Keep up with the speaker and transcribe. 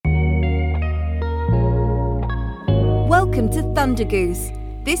Welcome to Thunder Goose.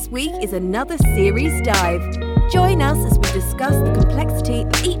 This week is another series dive. Join us as we discuss the complexity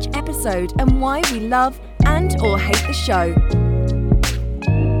of each episode and why we love and or hate the show.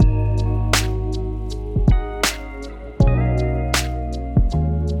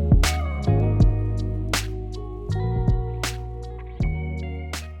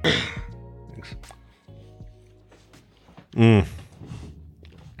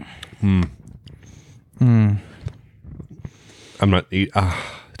 I'm not dude.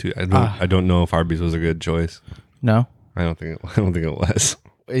 I don't know if Arby's was a good choice. No, I don't think it was.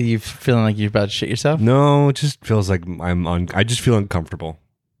 are you feeling like you're about to shit yourself? No, it just feels like I just feel uncomfortable.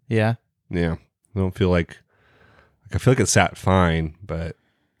 Yeah. Yeah, I don't feel like I feel like it sat fine, but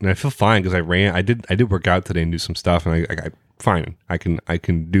I feel fine because I did work out today and do some stuff, and I fine. I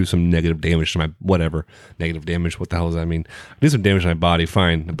can do some negative damage to my whatever negative damage. What the hell does that mean? I do some damage to my body,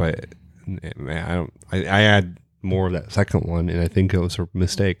 fine, but man, I had more of that second one, and I think it was a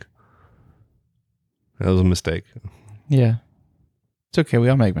mistake. That was a mistake. Yeah. It's okay. We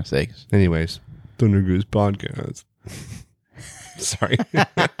all make mistakes. Anyways, Thunder Goose Podcast. Sorry.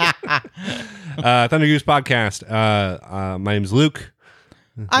 Thunder Goose Podcast. My name's Luke.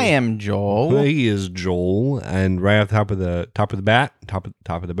 I am Joel. He is Joel, and right off the top of the bat,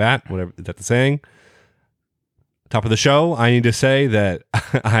 whatever is that the saying? Top of the show, I need to say that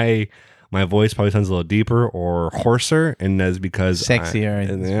my voice probably sounds a little deeper or hoarser, and that's because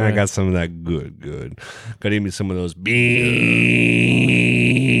sexier. I got some of that good. Got to eat me some of those beans.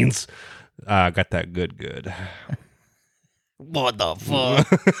 Got that good. What the fuck?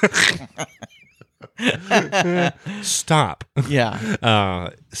 Stop. Yeah.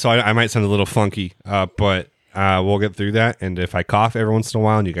 So I might sound a little funky, but we'll get through that. And if I cough every once in a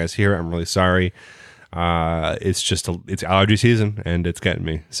while and you guys hear it, I'm really sorry. It's allergy season and it's getting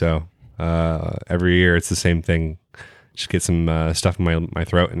me. So every year it's the same thing. Just get some stuff in my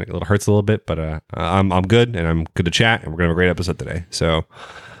throat and it hurts a little bit, but I'm good and I'm good to chat, and we're gonna have a great episode today. So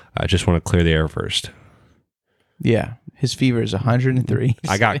I just want to clear the air first. Yeah. His fever is 103.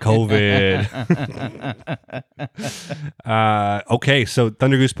 I got COVID. Okay, so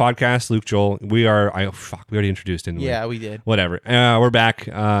Thunder Goose Podcast, Luke, Joel. We already introduced, didn't we? Yeah, we did. Whatever. We're back,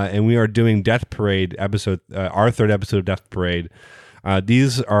 and we are doing Death Parade episode, our third episode of Death Parade.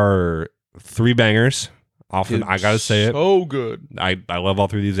 These are three bangers. Often, I gotta say it. So good. I love all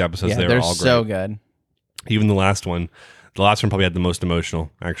three of these episodes. Yeah, they're all great. So good. Even the last one. The last one probably had the most emotional,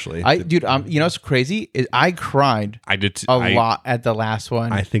 actually. You know what's crazy? I cried. I did a lot at the last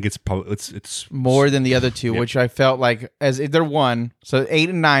one. I think it's probably it's more than the other two, yeah. which I felt like as if they're one. So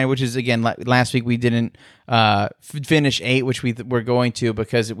 8 and 9, which is again last week we didn't finish 8, which we were going to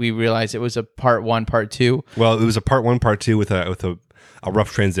because we realized it was a part 1, part 2. Well, it was a part 1, part 2 with a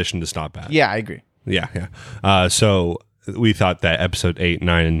rough transition to stop at. Yeah, I agree. Yeah. So we thought that episode 8,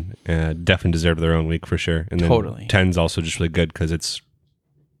 9 definitely deserved their own week for sure. And then totally. 10's also just really good because it's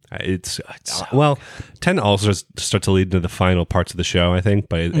well, 10 also just starts to lead into the final parts of the show, I think,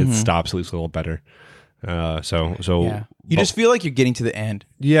 but it stops at least a little better. So yeah. You just feel like you're getting to the end.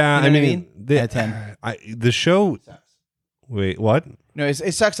 Yeah, you know what I mean? At 10. The show. Wait, what? No,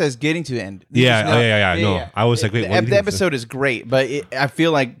 it sucks as getting to the end. Yeah. No, I was like, wait, what? The episode is great, but I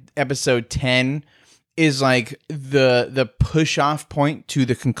feel like episode 10 is like the push off point to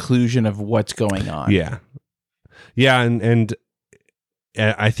the conclusion of what's going on. Yeah, and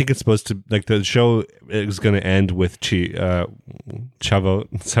I think it's supposed to, like, the show is going to end with Chavo.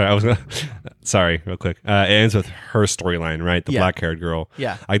 Sorry, real quick. It ends with her storyline, right? The black haired girl.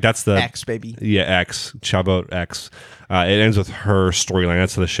 Yeah, like that's the X baby. Yeah, X Chavo X. It ends with her storyline.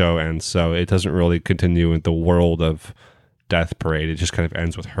 That's how the show ends. So it doesn't really continue in the world of Death Parade. It just kind of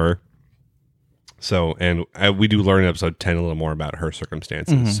ends with her. So, and we do learn in episode 10 a little more about her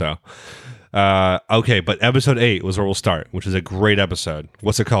circumstances. Mm-hmm. So, okay, but episode 8 was where we'll start, which is a great episode.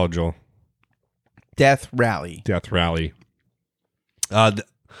 What's it called, Joel? Death Rally. Death Rally.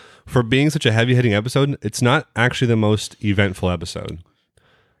 For being such a heavy-hitting episode, it's not actually the most eventful episode.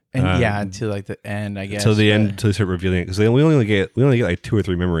 And until like the end, I guess. Until the end, until they start revealing it, because we only get like 2 or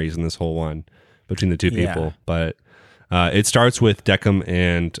 3 memories in this whole one between the two people. But it starts with Decim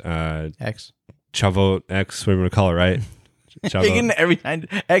and X. Chavo X, whatever you want to call it, right? Chavo. Every time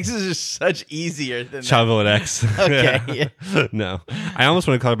X is just such easier than Chavo and X. Okay. Yeah. No, I almost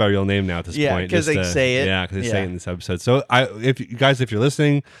want to call it by real name now at this point. Yeah, because they say it. Yeah, because they say it in this episode. So, if you're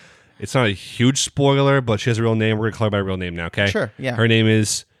listening, it's not a huge spoiler, but she has a real name. We're gonna call her by real name now. Okay. Sure. Yeah. Her name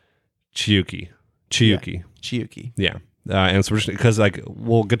is Chiyuki. Chiyuki. Yeah. And so because like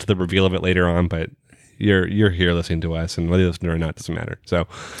we'll get to the reveal of it later on, but you're here listening to us, and whether you listen or not doesn't matter. So,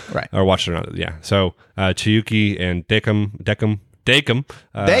 Right. or watch it or not, yeah. So Chiyuki and Dekum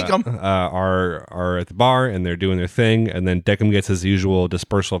are at the bar, and they're doing their thing, and then Dekum gets his usual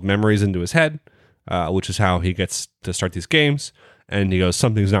dispersal of memories into his head, which is how he gets to start these games, and he goes,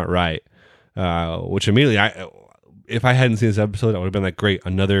 something's not right, which immediately, if I hadn't seen this episode, I would have been like, great,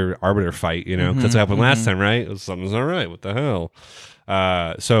 another Arbiter fight, you know, that's what happened last time, right? It was, something's not right, what the hell?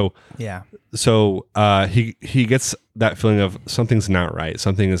 So he gets that feeling of something's not right,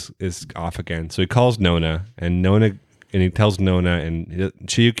 something is off again. So he calls Nona, and he tells Nona, and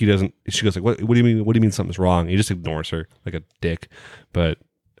Chiyuki doesn't. She goes like, "What do you mean? What do you mean something's wrong?" He just ignores her like a dick, but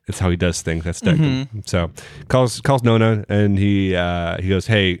it's how he does things. That's Dekum. So calls Nona, and he goes,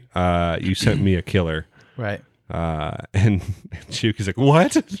 "Hey, you sent me a killer." Right. And Chiyuki's like,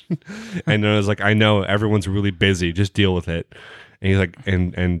 "What?" And Nona's like, "I know, everyone's really busy. Just deal with it." And he's like,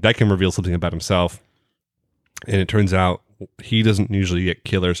 and Dekum reveals something about himself, and it turns out he doesn't usually get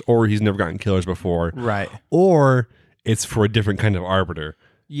killers, or he's never gotten killers before, Right. or it's for a different kind of arbiter.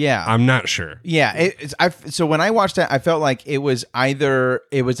 Yeah. I'm not sure. Yeah, so when I watched that, I felt like it was like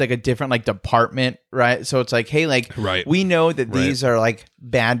a different like department, right? So it's like, hey, like Right. we know that these are like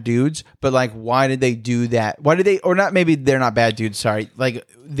bad dudes, but like why did they do that? Why did they, or not, maybe they're not bad dudes, sorry. Like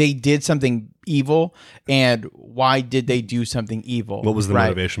they did something evil, and why did they do something evil? What was the right?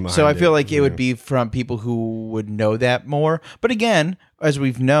 motivation behind So I it? feel like it would be from people who would know that more. But again, as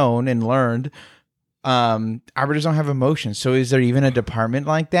we've known and learned, arbiters don't have emotions, so is there even a department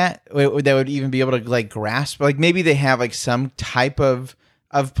like that would even be able to like grasp, like maybe they have like some type of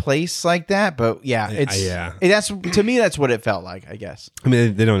place like that, but that's, to me, that's what it felt like, I guess. I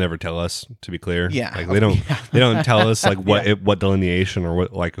mean, they don't ever tell us, to be clear. Yeah. Like they don't tell us like what delineation or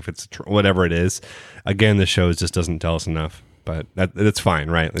what, like if it's whatever it is. Again, the show just doesn't tell us enough, but that's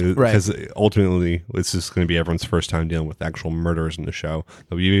fine, right? Because ultimately, it's just going to be everyone's first time dealing with actual murderers in the show.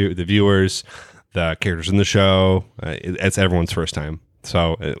 The viewers, the characters in the show, it's everyone's first time.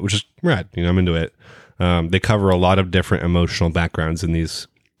 So, which is rad. You know, I'm into it. They cover a lot of different emotional backgrounds in these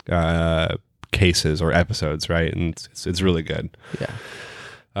cases or episodes, right? And it's really good.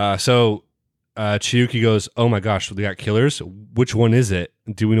 Yeah. So Chiyuki goes, "Oh my gosh, they got killers. Which one is it?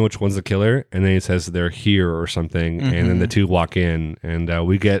 Do we know which one's the killer?" And then he says they're here or something. And then the two walk in, and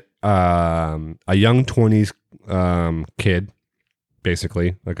we get a young 20s kid,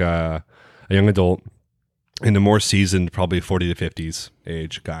 basically like a young adult, and a more seasoned, probably 40 to 50s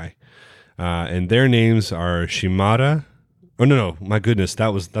age guy. And their names are Shimada. Oh, no, my goodness.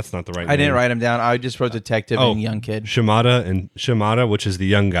 That's not the right name. I didn't write them down. I just wrote detective and young kid. Shimada, which is the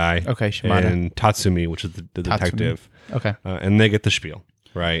young guy. Okay, Shimada. And Tatsumi, which is the detective. Okay. And they get the spiel,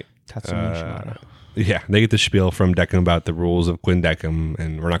 right? Tatsumi and Shimada. Yeah, they get the spiel from Dekum about the rules of Quinn Dekum,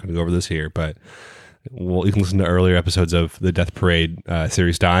 and we're not going to go over this here, but you can listen to earlier episodes of the Death Parade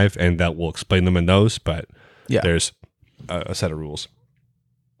series dive, and that will explain them in those, but there's a set of rules.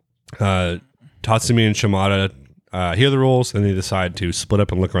 Tatsumi and Shimada hear the rules, and they decide to split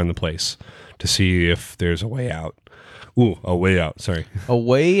up and look around the place to see if there's a way out. Ooh, a way out, sorry. A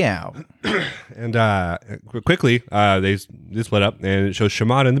way out. And quickly, they split up, and it shows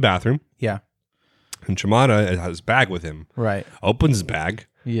Shimada in the bathroom. Yeah. And Shimada has his bag with him. Right. Opens his bag,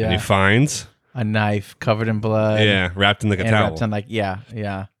 Yeah. and he finds A knife covered in blood. wrapped in like a and towel. wrapped in like, yeah.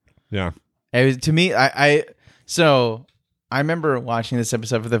 Yeah. It was, to me, so I remember watching this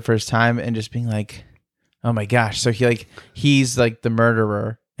episode for the first time and just being like, oh my gosh. So he's like the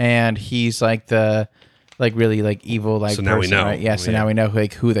murderer, and he's like the really like evil like So now we person, know. right? Yeah, so now we know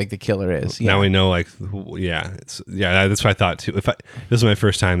who the killer is. Yeah. Now we know that's what I thought too. This is my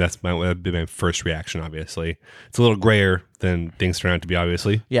first time, that'd be my first reaction. Obviously, it's a little grayer than things turn out to be.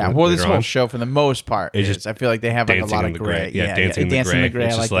 Obviously, Yeah, well, this whole show for the most part It's is, just I feel like they have like a dancing lot in of the gray. gray. Dancing in the gray.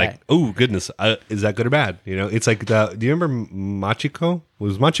 It's just like, oh goodness, is that good or bad? You know, it's like do you remember Machiko?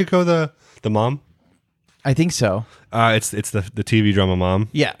 Was Machiko the mom? I think so. It's the TV drama mom.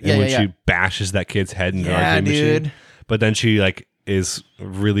 Yeah, and when yeah. she bashes that kid's head in the Yeah, arcade dude. machine, but then she like is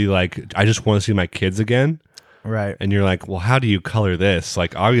really like, I just want to see my kids again. Right. And you're like, well, how do you color this?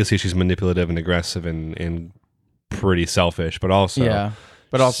 Like, obviously she's manipulative and aggressive and pretty selfish, but also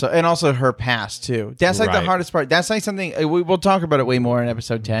but also her past too. That's like the Right. hardest part. That's like something we'll talk about it way more in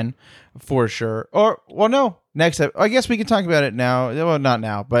episode 10 for sure. Or well, no, next. I guess we can talk about it now. Well, not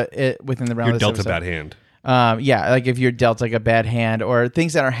now, but within the round. you're of this dealt a episode. bad hand. Like if you're dealt like a bad hand or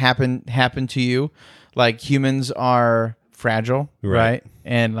things that are happen to you, like humans are fragile, right?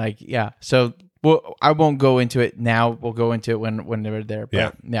 And like so I won't go into it now. We'll go into it when they're there.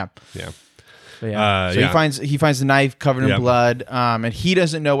 But, yeah. But yeah. So he finds the knife covered in Yep. blood, and he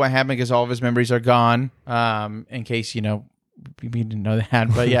doesn't know what happened because all of his memories are gone. In case we didn't know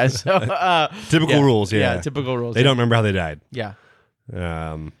that, but yeah. So Typical rules, yeah. typical rules. They don't remember how they died. Yeah.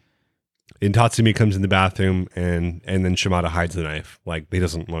 And Tatsumi comes in the bathroom, and then Shimada hides the knife. Like, he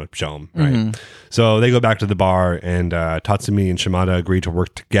doesn't want to show him, right? Mm-hmm. So they go back to the bar, and Tatsumi and Shimada agree to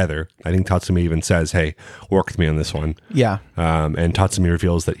work together. I think Tatsumi even says, hey, work with me on this one. Yeah. And Tatsumi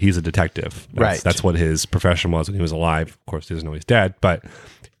reveals that he's a detective. Right. That's what his profession was when he was alive. Of course, he doesn't know he's dead, but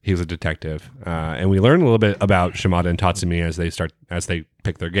he was a detective. And we learn a little bit about Shimada and Tatsumi as they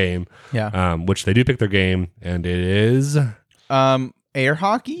pick their game. Yeah. Which they do pick their game, and it is Air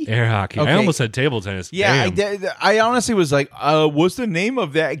hockey? air hockey. Okay. I almost said table tennis. Yeah, Damn. I honestly was like, what's the name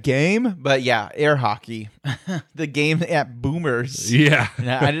of that game? But yeah, air hockey. The game at Boomers. Yeah.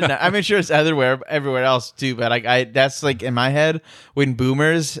 I didn't know. I mean, sure it's everywhere else too, but I that's like in my head when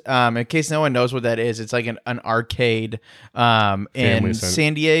Boomers. In case no one knows what that is, it's like an arcade in Family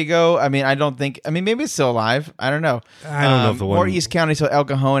San Diego. I mean, maybe it's still alive. I don't know. I don't know if the one- more East County, so El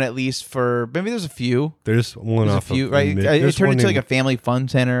Cajon at least for maybe there's a few. There's one There's a off few, of right? It there's turned one into in like a family fun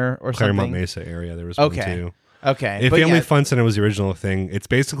center or Claremont something. Mesa area. There was one Okay. too. Okay, A but Family yeah, Fun Center was the original thing. It's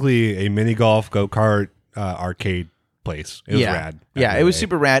basically a mini golf go-kart arcade place. It was rad. back Yeah, in it the was day.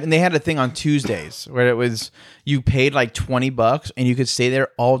 super rad. And they had a thing on Tuesdays where it was you paid like $20 and you could stay there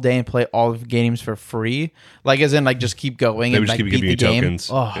all day and play all of the games for free. Like as in like just keep going They and would just like keep beat giving the you game. tokens.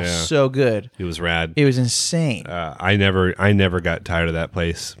 Oh, Yeah. so good. It was rad. It was insane. I never got tired of that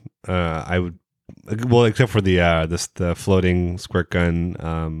place. I would, well, except for the floating squirt gun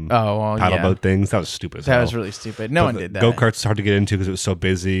paddle boat things. That was stupid. As That hell. was really stupid. No one did that. Go karts hard to get into because it was so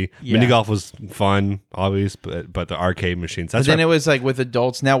busy. Yeah. Mini golf was fun, always, but the arcade machines. But That's then right. it was like with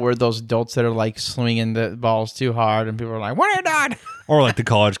adults now, where those adults that are like swinging the balls too hard, and people are like, "What are you doing?" Or like the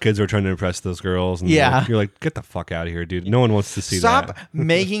college kids who are trying to impress those girls. And Yeah. you're like, get the fuck out of here, dude. No one wants to see Stop that.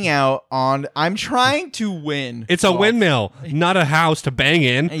 making out on. I'm trying to win. It's a golf. windmill, not a house to bang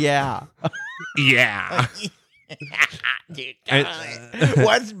in. Yeah. Yeah.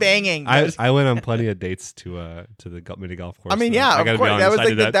 What's banging? I went on plenty of dates to the mini golf course. I mean, so yeah, I of gotta be course. That honest, was I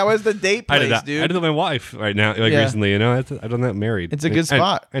like did that was the date I place, did that. dude. I did that with my wife right now, like Yeah. recently. I've done that married. It's a good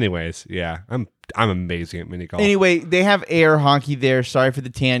spot. Anyways, yeah, I'm amazing at mini golf. Anyway, they have air hockey there. Sorry for the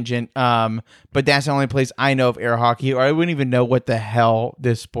tangent. But that's the only place I know of air hockey, or I wouldn't even know what the hell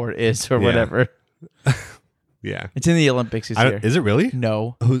this sport is or Yeah. whatever. Yeah, It's in the Olympics this year. is it really?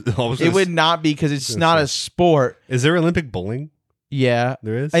 No. It It would not be because it's not a sport. Is there Olympic bowling? Yeah.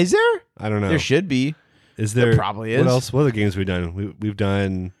 There is. Is there? I don't know. There should be. Is there? There probably is. What else? What other games have we done? We've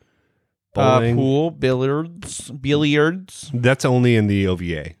done bowling. Pool, billiards. That's only in the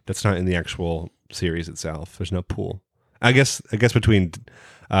OVA. That's not in the actual series itself. There's no pool. I guess between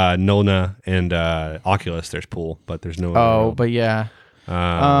Nona and Oculus, there's pool, but there's no. Oh, but yeah.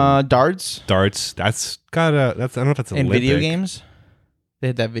 Darts darts. That's got a. That's I don't know if that's and Olympic. video games. They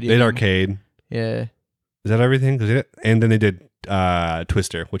had that video. They had game. arcade. Yeah. Is that everything? And then they did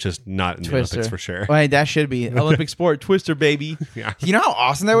Twister, which is not in the Twister. Olympics for sure. Well, hey, that should be Olympic sport. Twister, baby. Yeah. You know how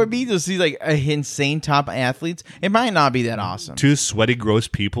awesome that would be to see like a insane top athletes. It might not be that awesome. Two sweaty, gross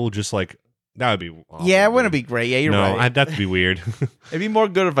people, just like that would be. Awful, Yeah, it wouldn't dude. be great. Yeah, you're No, right. that'd be weird. It'd be more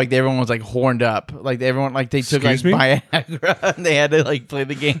good if like everyone was like horned up, like everyone like they took Excuse me? like Viagra and they had to like play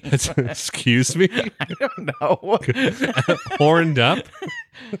the game. Excuse me, I don't know. horned up.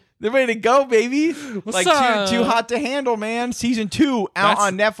 They're ready to go, baby. Like up? too hot to handle, man. Season 2 out That's-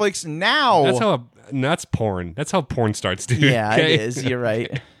 on Netflix now. That's porn. That's how porn starts, dude. Yeah, okay? it is. You're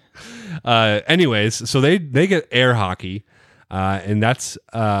right. Anyways, so they get air hockey, and that's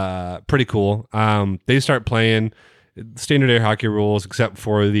pretty cool. They start playing standard air hockey rules, except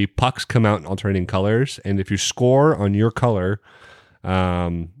for the pucks come out in alternating colors, and if you score on your color,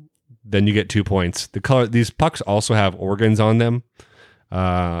 then you get 2 points. These pucks also have organs on them,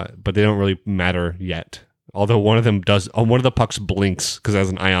 but they don't really matter yet. Although one of them does, one of the pucks blinks because it has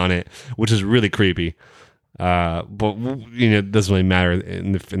an eye on it, which is really creepy. But it doesn't really matter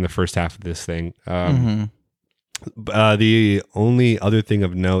in the first half of this thing. The only other thing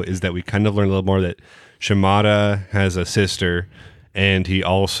of note is that we kind of learned a little more that Shimada has a sister, and he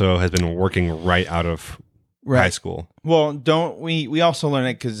also has been working right out of high school. Well, don't we also learn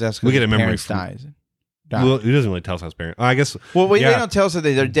it because that's We get a memory parents from- dies. Well, he doesn't really tell us how his parents. I guess. Well, they yeah. don't tell us that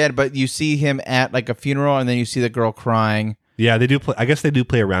they're dead, but you see him at like a funeral, and then you see the girl crying. Yeah, they do play. I guess they do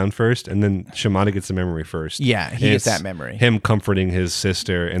play around first, and then Shimada gets the memory first. Yeah, he gets It's that memory. Him comforting his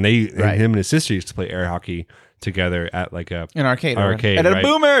sister, and Right. him and his sister used to play air hockey together at like a An arcade. Arcade, At a right.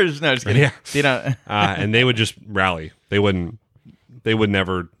 Boomers. No, just kidding. Yeah. You know. and they would just rally. They would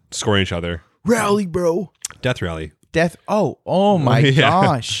never score each other. Rally, bro. Death Rally. Death. Oh my Yeah.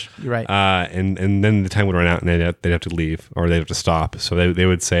 gosh. You're right. And then the time would run out and they'd have to leave or they'd have to stop. So they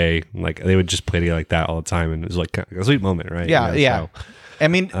would say, like, they would just play together like that all the time. And it was like a sweet moment, right? Yeah, yeah. So, I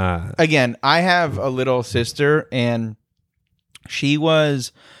mean, again, I have a little sister, and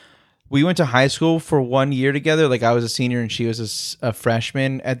we went to high school for 1 year together. Like, I was a senior and she was a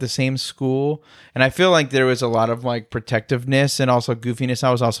freshman at the same school. And I feel like there was a lot of like protectiveness and also goofiness.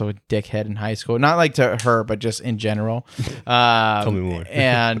 I was also a dickhead in high school, not like to her, but just in general. Tell me more.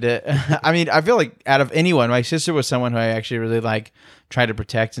 And I mean, I feel like out of anyone, my sister was someone who I actually really like tried to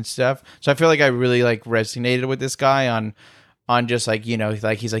protect and stuff. So I feel like I really like resonated with this guy on just like, you know,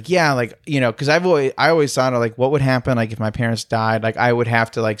 like he's like, yeah, like, you know, because I always thought of like what would happen like if my parents died, like I would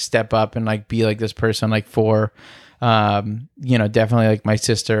have to like step up and like be like this person like for you know, definitely like my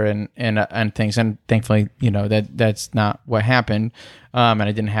sister and things, and thankfully, you know, that's not what happened, and I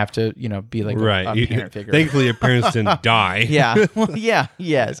didn't have to, you know, be like right. a parent figure. Thankfully your parents didn't die. Yeah. Well, yeah.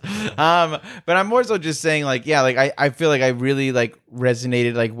 Yes. But I'm more so just saying like, yeah, like I feel like I really like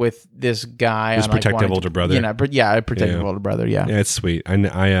resonated like with this guy. His on, like, protective wanting older brother. You know, but yeah, a protective older brother. Yeah. Yeah, it's sweet. I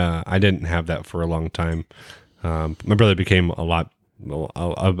didn't have that for a long time. My brother became a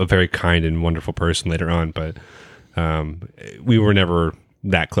very kind and wonderful person later on, but we were never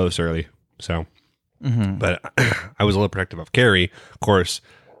that close early. So, but I was a little protective of Carrie. Of course,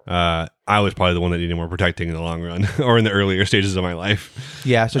 I was probably the one that needed more protecting in the long run or in the earlier stages of my life.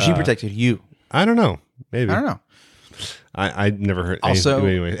 Yeah. So she protected you. I don't know. Maybe. I don't know. I never heard. Also,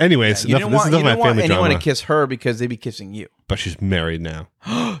 anyways, you enough, didn't this want, is you enough of my didn't want family anyone drama. to kiss her because they'd be kissing you. But she's married now.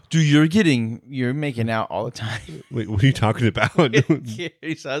 Dude, you're making out all the time. Wait, what are you talking about?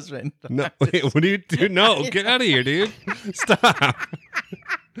 Carrie's husband. No, wait, what do you do? No, get out of here, dude. Stop.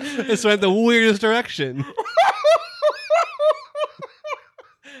 This went the weirdest direction.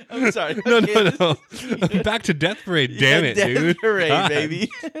 I'm sorry. No, Okay, no. Back to Death Parade. Damn it, Death dude. Parade, God.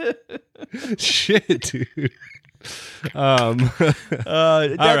 baby. Shit, dude. Death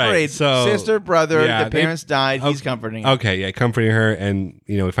right, Parade. so- Sister, brother, yeah, the parents died. He's comforting. Okay, yeah, comforting her, and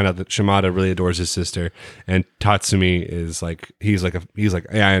you know, we find out that Shimada really adores his sister, and Tatsumi is like, he's like,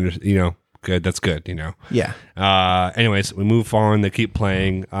 yeah, I understand, you know, good, that's good, you know. Yeah. Anyways, we move on. They keep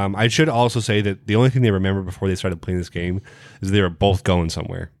playing. I should also say that the only thing they remember before they started playing this game is they were both going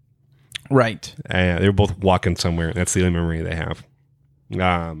somewhere. Right. And they were both walking somewhere. And that's the only memory they have.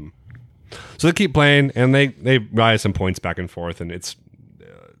 So they keep playing, and they rise some points back and forth. And it's,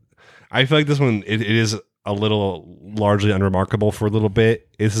 I feel like this one it is a little largely unremarkable for a little bit.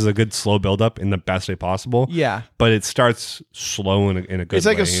 This is a good slow build up in the best way possible. Yeah. But it starts slow in a good way. It's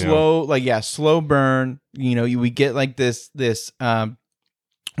like a you know? slow, like, yeah, slow burn. You know, we get like this,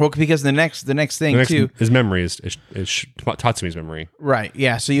 well, because the next thing The next, too. his memory is Tatsumi's memory. Right.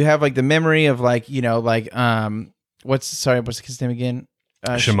 Yeah. So you have like the memory of like, you know, like, what's his name again?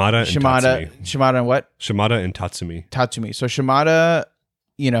 Shimada and Tatsumi. Shimada and what? Shimada and Tatsumi. Tatsumi. So Shimada,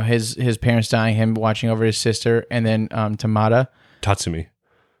 you know, his parents dying, him watching over his sister, and then Tamada. Tatsumi.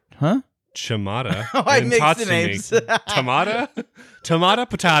 Huh? Shimada Oh, I and mixed the Tatsumi. names. Tamada?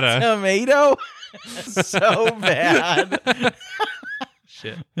 Patata. Tomato? So bad.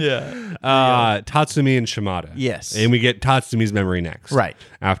 Shit. Yeah. Tatsumi and Shimada. Yes. And we get Tatsumi's memory next. Right.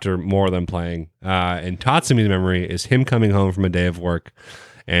 After more of them playing. And Tatsumi's memory is him coming home from a day of work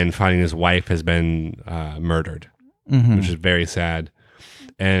and finding his wife has been murdered, which is very sad.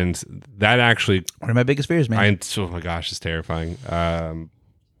 And that actually... One of my biggest fears, man. Oh my gosh, it's terrifying.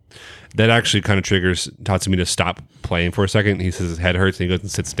 That actually kind of triggers Tatsumi to stop playing for a second. He says his head hurts and he goes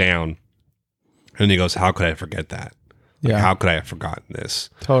and sits down. And he goes, how could I forget that? Like, Yeah. how could I have forgotten this?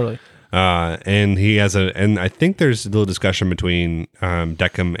 Totally. And he has and I think there's a little discussion between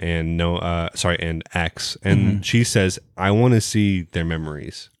Decim and X. And she says, I want to see their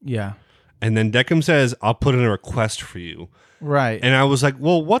memories. Yeah. And then Decim says, I'll put in a request for you. Right. And I was like,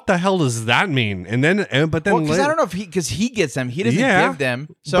 well, what the hell does that mean? And then, but then, Because I don't know if because he gets them, he doesn't give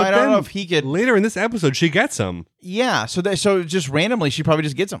them. So but I don't then know if he could. Later in this episode, she gets them. Yeah. So just randomly, she probably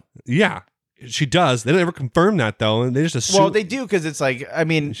just gets them. Yeah, she does. They don't ever confirm that though, and they just assume. Well, they do because it's like, I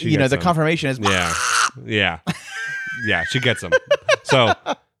mean, She you know, gets the them. confirmation is. yeah. She gets them. So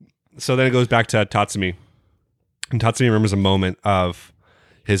then it goes back to Tatsumi, and Tatsumi remembers a moment of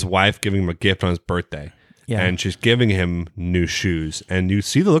his wife giving him a gift on his birthday. Yeah. And she's giving him new shoes, and you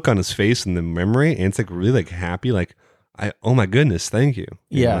see the look on his face in the memory, and it's like really like happy, like oh my goodness, thank you.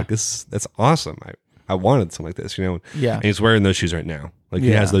 You know, Yeah. like that's awesome. I wanted something like this, you know. Yeah. And he's wearing those shoes right now. Like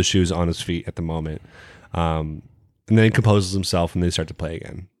he Yeah. has those shoes on his feet at the moment. And then he composes himself, and they start to play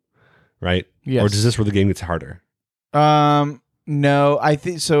again, right? Yes. Or is this where the game gets harder? No, I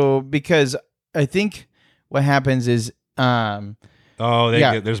think so because I think what happens is there's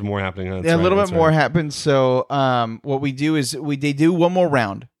more happening. A little bit more happens. So what we do is they do one more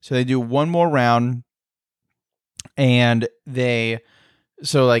round. So they do one more round, and it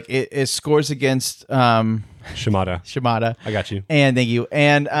scores against Shimada. I got you. And thank you.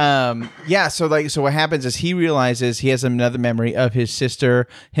 And so what happens is he realizes he has another memory of his sister,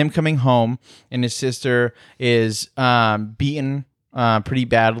 him coming home, and his sister is beaten pretty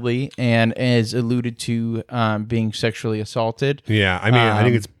badly and is alluded to being sexually assaulted. Yeah, I mean, I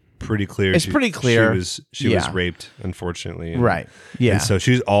think it's pretty clear. It's pretty clear. She was raped, unfortunately. Right. Yeah. And so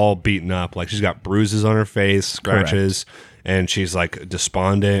she's all beaten up. Like, she's got bruises on her face, scratches. Correct. And she's like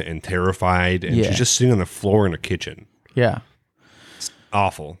despondent and terrified, and she's just sitting on the floor in her kitchen. Yeah, it's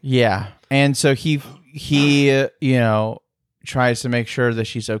awful. Yeah, and so he tries to make sure that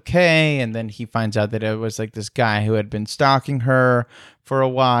she's okay, and then he finds out that it was like this guy who had been stalking her for a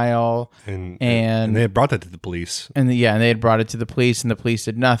while, and they had brought that to the police, and they had brought it to the police, and the police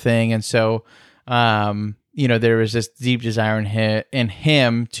did nothing, and so there was this deep desire in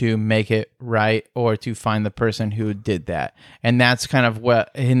him to make it right, or to find the person who did that. And that's kind of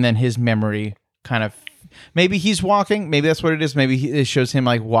and then his memory kind of, maybe he's walking, maybe that's what it is. Maybe it shows him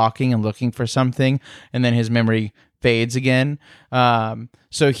like walking and looking for something, and then his memory fades again.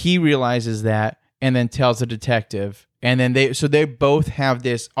 So he realizes that, and then tells the detective. And then they both have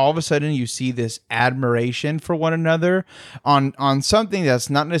this, all of a sudden you see this admiration for one another on something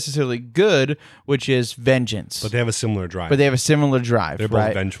that's not necessarily good, which is vengeance. But they have a similar drive. They're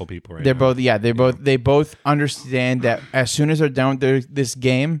both vengeful people, right? They both understand that as soon as they're done with this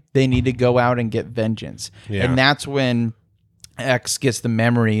game, they need to go out and get vengeance. Yeah. And that's when X gets the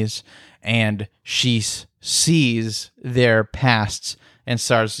memories, and she sees their pasts and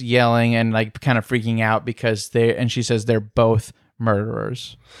starts yelling and like kind of freaking out because she says they're both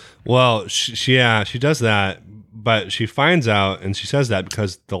murderers. Well, she does that, but she finds out, and she says that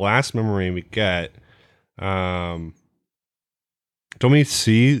because the last memory we get, don't we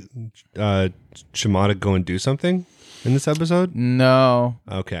see Shimada go and do something in this episode? No.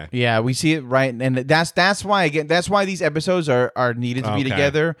 Okay. Yeah, we see it right, and that's why these episodes are needed to be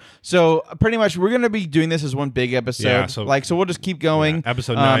together. So pretty much we're gonna be doing this as one big episode. Yeah, so we'll just keep going. Yeah,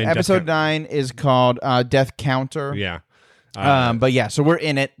 episode 9. Episode 9 is called Death Counter. Yeah. So we're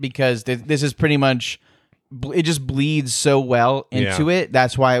in it because this is pretty much, it just bleeds so well into it.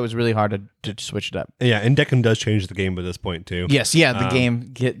 That's why it was really hard to switch it up. Yeah, and Decken does change the game by this point too. Yes, the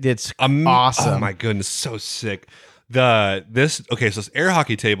game it's awesome. Oh my goodness, so sick. So this air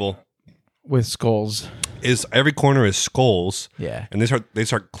hockey table with skulls is every corner is skulls. Yeah, and they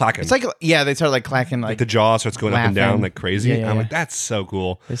start clacking. It's like they start like clacking, like the jaw starts going laughing. Up and down like crazy. Yeah, I'm like, that's so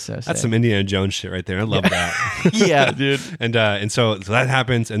cool. It's so sick. That's some Indiana Jones shit right there. I love that. Yeah, dude. And so that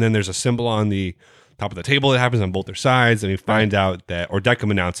happens, and then there's a symbol on the top of the table that happens on both their sides, and we find out that, or Deckham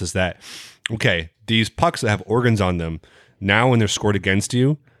announces that, okay, these pucks that have organs on them, now when they're scored against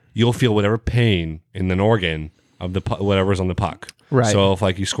you, you'll feel whatever pain in an organ of the whatever's on the puck. Right. So if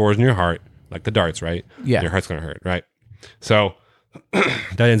like you scores in your heart, like the darts, right? Yeah. Your heart's gonna hurt, right? So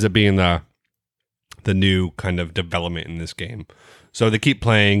that ends up being the new kind of development in this game. So they keep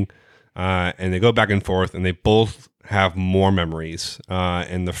playing, and they go back and forth, and they both have more memories.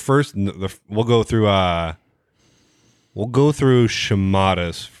 And the first, we'll go through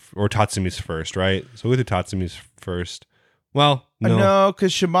Shimada's or Tatsumi's first, right? So we'll go through Tatsumi's first. Well, no,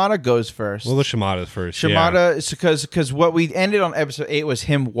 because Shimada goes first. We'll go Shimada's first. Shimada is because what we ended on episode 8 was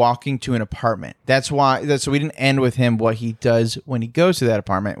him walking to an apartment. So we didn't end with him what he does when he goes to that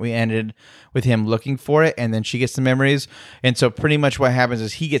apartment. We ended with him looking for it, and then she gets the memories. And so pretty much what happens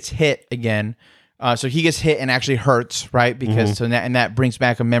is he gets hit again. So he gets hit and actually hurts, right? Because that brings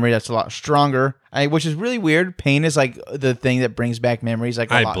back a memory that's a lot stronger, which is really weird. Pain is like the thing that brings back memories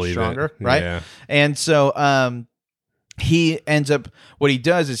like a lot stronger, right? Yeah. And so he ends up, what he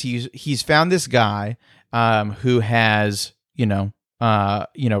does is he's found this guy who has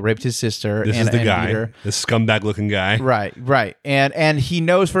raped his sister. This is the guy, this scumbag looking guy. Right. And he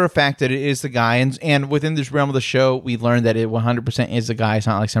knows for a fact that it is the guy. And within this realm of the show, we learned that it 100% is the guy. It's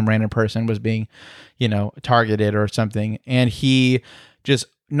not like some random person was being, targeted or something. And he just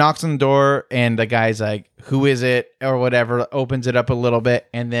knocks on the door, and the guy's like, who is it? Or whatever, opens it up a little bit.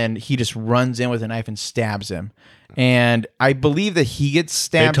 And then he just runs in with a knife and stabs him. And I believe that he gets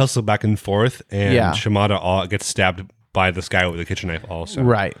stabbed. They tussle back and forth, and Shimada gets stabbed by this guy with a kitchen knife also.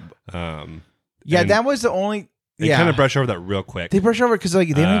 Right. That was the only... They kind of brush over that real quick. They brush over because they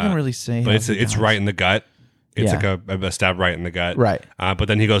don't even really say... But it's right in the gut. It's Yeah. like a stab right in the gut. Right. But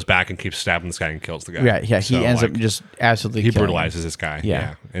then he goes back and keeps stabbing this guy and kills the guy. Yeah, yeah. So, He ends like, up just absolutely he killing him. brutalizes this guy.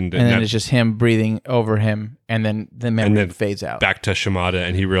 Yeah. And And then that- it's just him breathing over him, and then the memory then fades out. back to Shimada,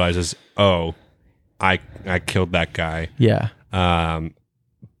 and he realizes, oh, I killed that guy. Yeah.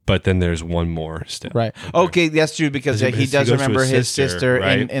 But then there's one more still. Right. Okay, that's true because He he does goes to remember his his sister, sister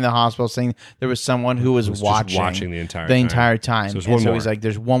right? in the hospital saying there was someone who was just watching the entire time. So And there's one so more. he's like,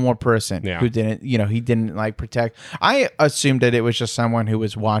 there's one more person Yeah. who didn't, he didn't like protect. I assumed that it was just someone who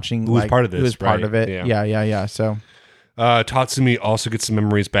was watching. Who was like, part of this, Who was part right? of it. Yeah. Yeah. So, Tatsumi also gets some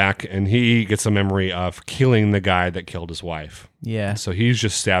memories back, and he gets a memory of killing the guy that killed his wife. yeah. So he's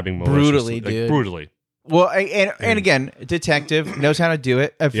just stabbing Brutally, maliciously, dude. brutally. Well, and again, detective knows how to do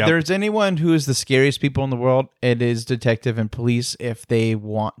it. If Yep. there's anyone who is the scariest people in the world, it is detective and police if they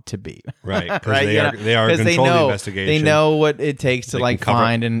want to be. Right. Because Right, they you are know, they are 'cause controlling the investigation. They know what it takes to They like can cover-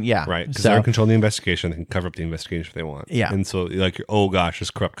 find and Right. Because So, they're controlling the investigation. They can cover up the investigation if they want. Yeah. And so, like, oh gosh,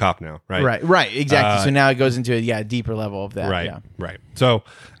 this corrupt cop now. Right. right, exactly. So now it goes into a deeper level of that. Right. Yeah. Right. So,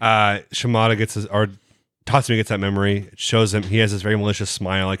 Shimada gets Tatsumi gets that memory. It shows him he has this very malicious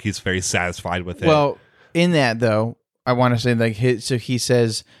smile, like he's very satisfied with it. Well, in that though, I want to say like so he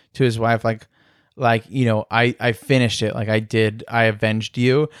says to his wife like I finished it, like I avenged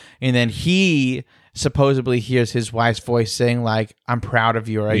you, and then he supposedly hears his wife's voice saying like I'm proud of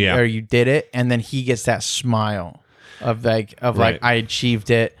you or you did it, and then he gets that smile of like Right. I achieved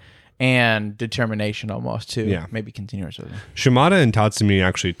it and determination almost to Yeah. maybe continue or something. Shimada and Tatsumi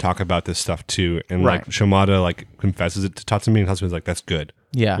actually talk about this stuff too, and Right. like Shimada like confesses it to Tatsumi, and Tatsumi's like, "That's good."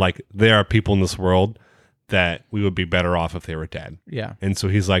 Yeah. Like there are people in this world that we would be better off if they were dead. Yeah. And so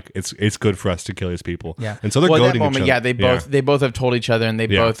he's like, it's good for us to kill these people. Yeah. And so they're well, at goading that moment, each other. yeah, they both have told each other and they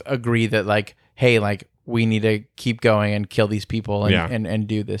Yeah. both agree that like, hey, like we need to keep going and kill these people and Yeah. and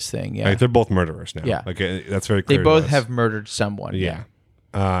do this thing. Yeah. Like they're both murderers now. Yeah. Like that's very They clear. to both us. have murdered someone. Yeah.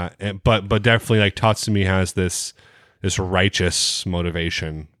 But definitely like Tatsumi has this righteous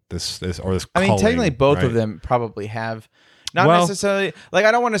motivation. This I mean, calling, technically, both right? of them probably have. Not Well- necessarily like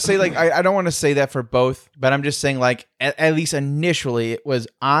I don't want to say like I don't want to say that for both, but I'm just saying like at least initially it was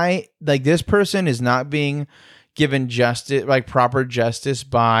this person is not being given justice, like proper justice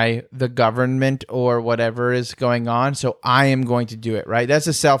by the government or whatever is going on, so I am going to do it, right? That's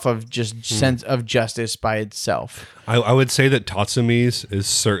a self of just sense of justice by itself. I would say that Tatsumi's is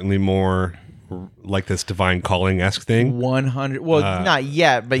certainly more like this divine calling-esque thing. 100. Well, not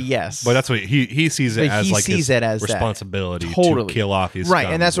yet, but yes. But that's what he sees it But as, he like sees his it as that. responsibility Totally. to kill off these right,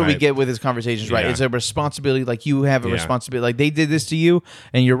 scum, and that's what we right? get with his conversations, right? Yeah. It's a responsibility. Like you have a Yeah. responsibility. Like they did this to you,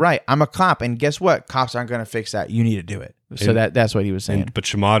 and you're right. I'm a cop, and guess what? Cops aren't going to fix that. You need to do it. So And- that's what he was saying. But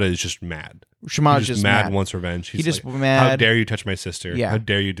Shimada is just mad. Shimada's He's just mad, mad. wants revenge. He's just like, mad. How dare you touch my sister? Yeah. How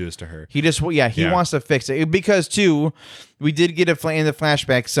dare you do this to her? He just, he Yeah. wants to fix it because too, we did get in the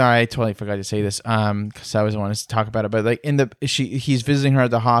flashback. Sorry, I totally forgot to say this. Because I always wanted to talk about it, but like he's visiting her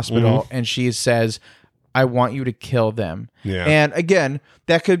at the hospital, and she says, "I want you to kill them." Yeah. And again,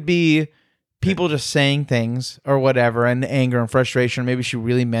 that could be people just saying things or whatever, and anger and frustration. Maybe she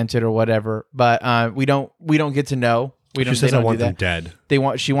really meant it or whatever. But we don't get to know. We don't. She says, they "I don't want do them that.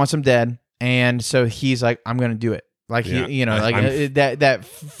 dead." She wants them dead, and so he's like, "I'm going to do it." Like Yeah. that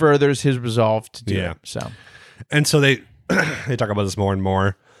furthers his resolve to do Yeah. it. So And so they talk about this more and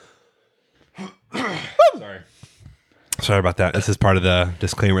more. Sorry about that. This is part of the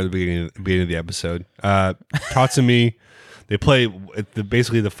disclaimer at the beginning of the episode. Tatsumi, they play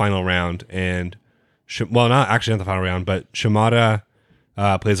basically the final round, and not the final round, but Shimada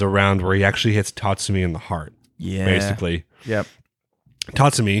plays a round where he actually hits Tatsumi in the heart. Yeah. Basically, yep.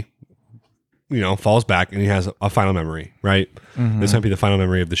 Tatsumi, falls back and he has a final memory. Right. This might be the final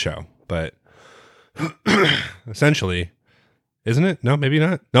memory of the show, but essentially. Isn't it? No, maybe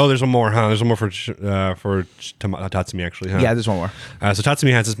not. No, there's one more, huh? There's one more for Tatsumi, actually, huh? Yeah, there's one more. So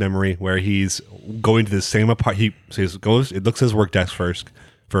Tatsumi has this memory where he's going to the same apartment. It looks at his work desk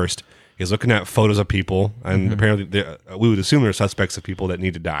first. He's looking at photos of people, and apparently we would assume they're suspects of people that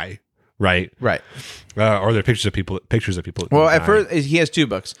need to die, right? Right. Or they're pictures of people. That Well, need to at die. first he has two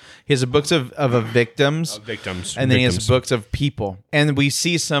books. He has a books of victims, victims, and then he has victims. books of people. And we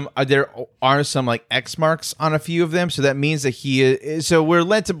see some. There are some like X marks on a few of them, so that means that he is. So we're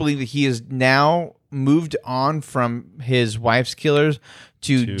led to believe that he is now moved on from his wife's killers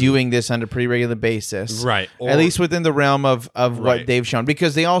to doing this on a pretty regular basis, Right. At least within the realm of what Right. they've shown.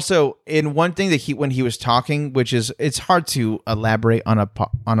 Because they also, in one thing that when he was talking, which is it's hard to elaborate on a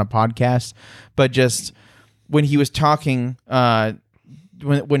podcast, but just when he was talking,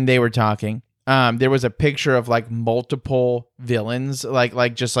 when they were talking, there was a picture of like multiple villains,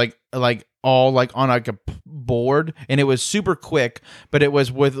 like just like all like on like a board, and it was super quick, but it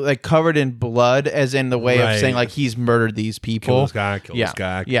was with like covered in blood, as in the way of saying like he's murdered these people. Kill this guy. Kill this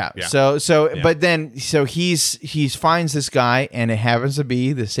guy. Yeah. But then he finds this guy, and it happens to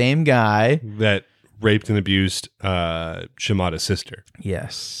be the same guy that raped and abused Shimada's sister.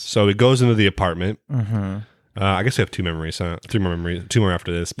 Yes. So he goes into the apartment. Mm-hmm. I guess we have 2 memories, 3 more memories, 2 more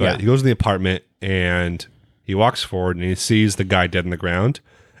after this. But he goes in the apartment and he walks forward and he sees the guy dead on the ground.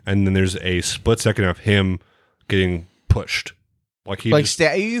 And then there's a split second of him getting pushed, like he like just,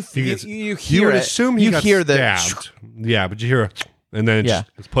 you you hear would it. assume he got hear stabbed. Yeah, but you hear and then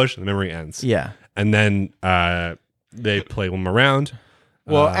it's pushed and the memory ends. Yeah. And then they play one more round.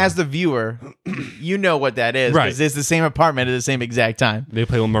 Well, as the viewer, you know what that is, right? Because it's the same apartment at the same exact time. They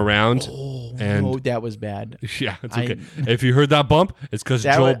play one more round. And that was bad. Yeah, it's okay. If you heard that bump, it's because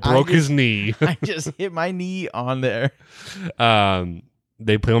Joel broke his knee. I just hit my knee on there.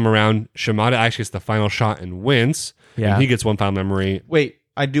 They play him around. Shimada actually gets the final shot and wins. Yeah. And he gets one final memory. Wait,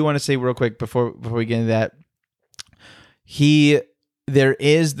 I do want to say real quick before we get into that. There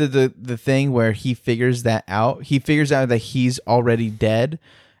is the thing where he figures that out. He figures out that he's already dead,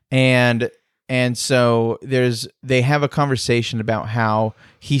 and so they have a conversation about how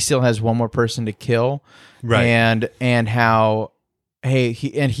he still has one more person to kill, right? And how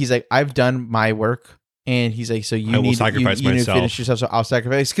he's like, I've done my work. And he's like, so you need to finish yourself. So I'll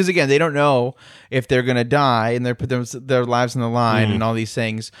sacrifice, because again, they don't know if they're gonna die, and they put their lives on the line and all these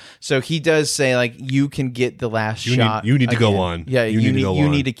things. So he does say like, you can get the last shot. You need to go on. Yeah, you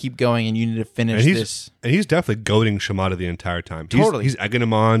need to keep going, and you need to finish this. And he's definitely goading Shimada the entire time. Totally, he's egging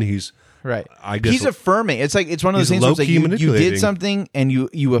him on. He's right. I guess he's affirming. It's one of those things where it's like you did something, and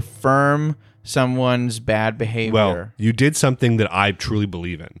you affirm someone's bad behavior. Well, you did something that I truly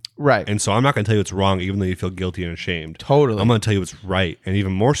believe in. Right. And so I'm not going to tell you it's wrong, even though you feel guilty and ashamed. Totally. I'm going to tell you it's right. And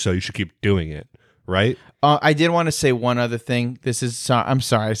even more so, you should keep doing it. Right? I did want to say one other thing. I'm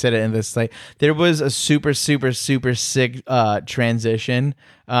sorry, I said it in this there was a super, super, super sick transition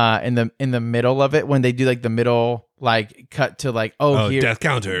in the middle of it, when they do like the middle cut to here, death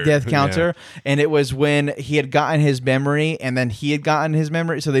counter, yeah. And it was when he had gotten his memory, and then he had gotten his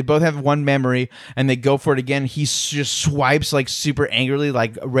memory, so they both have one memory, and they go for it again. He just swipes super angrily,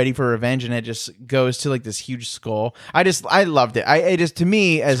 ready for revenge, and it just goes to this huge skull. I loved it. To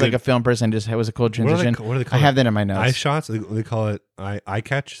me, as a film person, it was a cool transition. What do they call it? I have that in my notes. Eye shots. They call it eye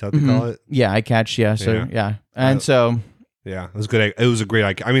catch. Is that what they call it? Yeah, eye catch. Yeah. So yeah, and so. Yeah, it was good. It was a great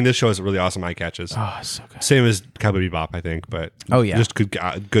eye. I mean, this show has really awesome eye catches. Oh, so good. Same as Cowboy Bebop, I think, but just good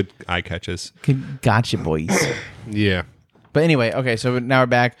eye catches. Gotcha, boys. Yeah. But anyway, okay, so now we're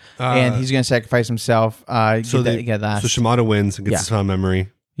back, and he's going to sacrifice himself. So Shimada wins and gets his final memory.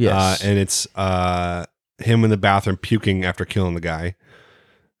 Yes. And it's him in the bathroom puking after killing the guy.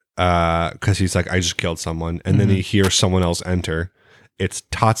 Because he's like, I just killed someone. And then he hears someone else enter. It's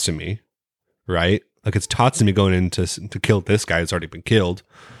Tatsumi, right? It's Tatsumi going in to kill this guy who's already been killed.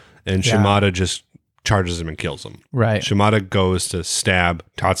 And Shimada just charges him and kills him. Right. Shimada goes to stab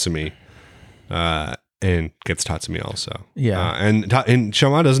Tatsumi and gets Tatsumi also. Yeah. And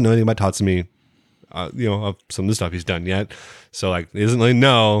Shimada doesn't know anything about Tatsumi, of some of the stuff he's done yet. So, he doesn't really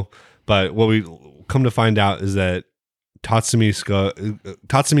know. But what we come to find out is that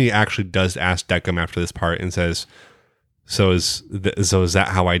Tatsumi actually does ask Decim after this part and says, So is that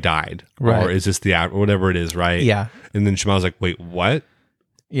how I died? Right. Or is this whatever it is, right? Yeah. And then Shimada's like, wait, what?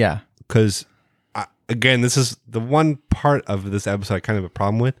 Yeah. Because, again, this is the one part of this episode I kind of have a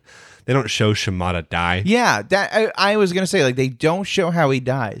problem with. They don't show Shimada die. Yeah, that I was going to say, they don't show how he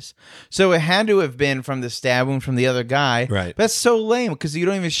dies. So it had to have been from the stab wound from the other guy. Right. That's so lame, because you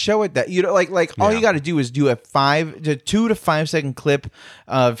don't even show it that. You don't, all you got to do is do a 2 to 5 second clip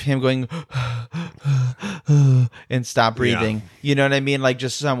of him going and stop breathing. Yeah. You know what I mean?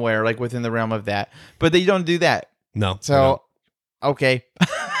 Just somewhere within the realm of that. But they don't do that. No. So, okay.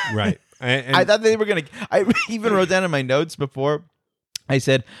 Right. And I thought they were going to... I even wrote down in my notes before... I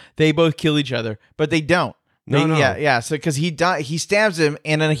said they both kill each other, but they don't. No. Yeah. So because he stabs him,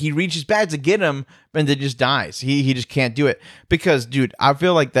 and then he reaches back to get him, and then just dies. He just can't do it because, dude, I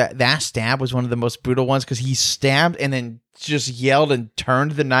feel like that stab was one of the most brutal ones, because he stabbed and then just yelled and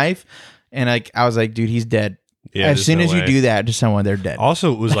turned the knife, and I was like, dude, he's dead. Yeah. As soon as you do that to someone, they're dead.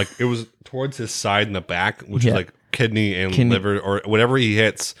 Also, it was towards his side in the back, which is kidney and liver or whatever he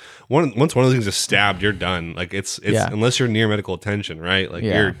hits. Once one of those things is stabbed, you're done. It's unless you're near medical attention, right?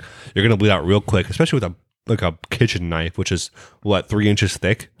 You're gonna bleed out real quick, especially with a kitchen knife, which is 3 inches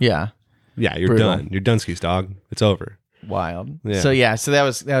thick. Yeah. Yeah, you're Brutal. done. You're done, skis dog. It's over. wild. Yeah. So that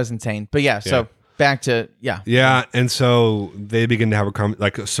was insane. But yeah, so Yeah. back to Yeah, and so they begin to have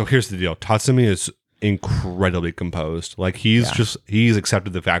a so here's the deal. Tatsumi is incredibly composed. Like he's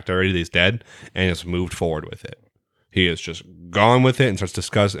accepted the fact already that he's dead and has moved forward with it. He is just gone with it and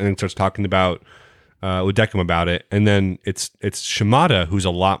starts talking about with Dekum about it. And then it's Shimada who's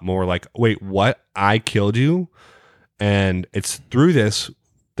a lot more like, wait, what? I killed you? And it's through this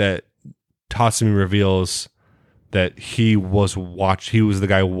that Tatsumi reveals that he was the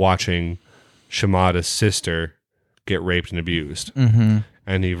guy watching Shimada's sister get raped and abused. Mm-hmm.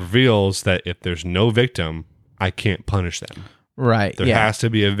 And he reveals that if there's no victim, I can't punish them. Right. There has to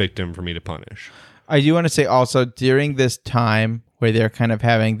be a victim for me to punish. I do want to say also during this time where they're kind of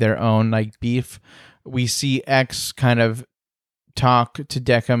having their own like beef, we see X kind of talk to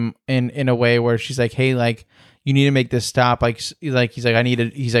Dekum in a way where she's like, hey, like, you need to make this stop. Like he's like,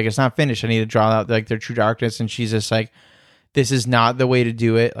 it's not finished. I need to draw out like their true darkness. And she's just like, this is not the way to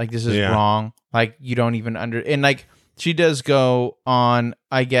do it. Like, this is wrong. Like, you don't even and like, she does go on,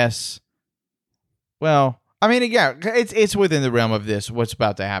 I guess, well, I mean, yeah, it's within the realm of this, what's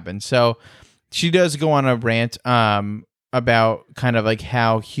about to happen. So she does go on a rant about kind of like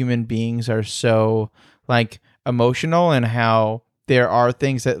how human beings are so like emotional and how there are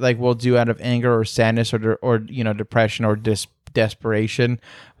things that like we'll do out of anger or sadness or you know, depression or desperation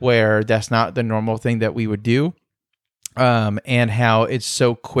where that's not the normal thing that we would do. And how it's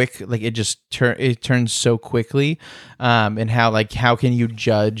so quick, like it just turns so quickly, and how can you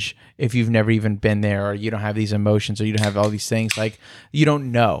judge if you've never even been there, or you don't have these emotions, or you don't have all these things, like you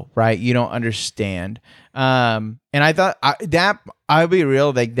don't know, right? You don't understand. And I thought I'll be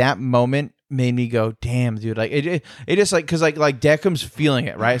real, like that moment made me go, damn, dude, like it just like, cause like Decum's feeling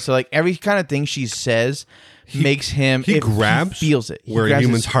it, right? So like every kind of thing she says makes him, he feels it where a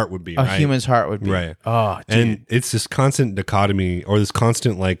human's heart would be, a human's heart would be, right? Oh, dude. And it's this constant dichotomy, or this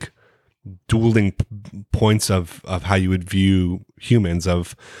constant like dueling points of how you would view humans.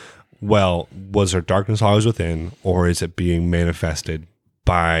 Of, well, was there darkness always within, or is it being manifested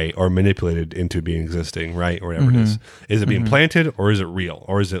by or manipulated into being existing, right? Or whatever it is. Is it being planted, or is it real,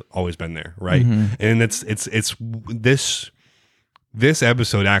 or is it always been there, right? And it's this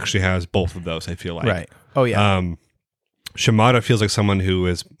episode actually has both of those, I feel like. Right. Oh yeah. Shimada feels like someone who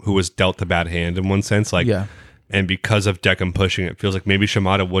was dealt a bad hand in one sense, like, and because of Dekum pushing it, feels like maybe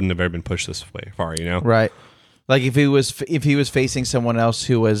Shimada wouldn't have ever been pushed this way far, you know? Right. Like if he was facing someone else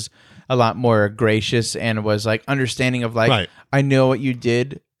who was a lot more gracious and was like understanding of like, I know what you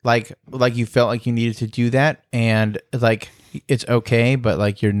did, like you felt like you needed to do that, and like it's okay, but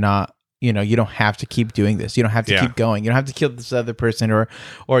like you're not. You know, you don't have to keep doing this. You don't have to keep going. You don't have to kill this other person,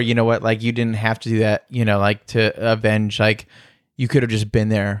 or you know what, like you didn't have to do that, you know, like to avenge, like you could have just been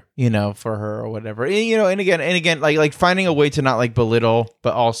there, you know, for her or whatever. And, you know, and again, like finding a way to not like belittle,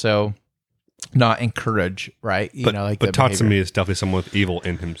 but also not encourage, right? You know, like but Tatsumi is definitely someone with evil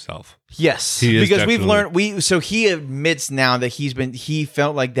in himself. Yes, because we've learned so he admits now that he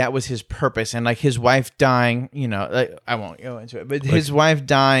felt like that was his purpose, and like his wife dying, you know, like, I won't go into it, but his wife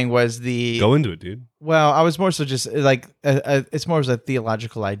dying was go into it, dude. Well, I was more so just like it's more of a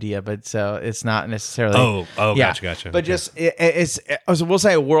theological idea, but so it's not necessarily. Oh, yeah. Gotcha. But just we'll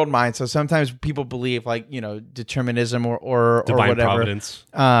say a world mind. So sometimes people believe like, you know, determinism or divine whatever. Providence.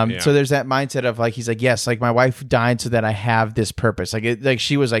 So there's that mindset of like he's like, yes, like my wife died so that I have this purpose. Like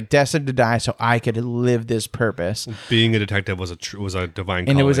she was like destined to die so I could live this purpose. Being a detective was a divine calling.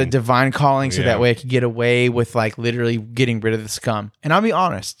 And it was a divine calling, so that way I could get away with like literally getting rid of the scum. And I'll be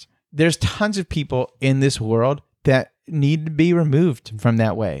honest, there's tons of people in this world that need to be removed from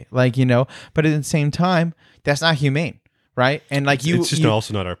that way. Like, you know, but at the same time, that's not humane, right? And like it's just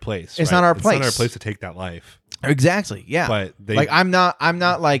also not our place. It's not our place. It's not our place to take that life. Exactly. Yeah. But like I'm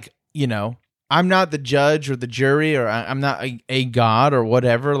not like, you know, I'm not the judge or the jury, or I'm not a god or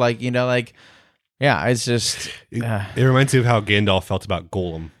whatever. Like, you know, like, yeah, it's just. It reminds me of how Gandalf felt about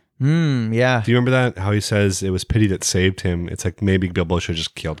Gollum. Yeah. Do you remember that? How he says it was pity that saved him. It's like maybe Bilbo should have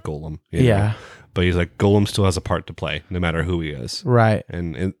just killed Gollum. You know? But he's like, Gollum still has a part to play, no matter who he is. Right.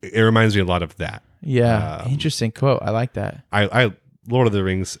 And it reminds me a lot of that. Yeah. Interesting quote. I like that. I Lord of the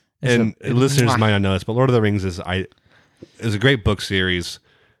Rings, listeners might not know this, but Lord of the Rings is a great book series.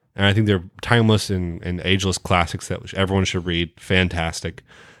 And I think they're timeless and ageless classics that everyone should read. Fantastic.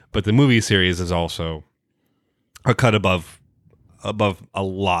 But the movie series is also a cut above a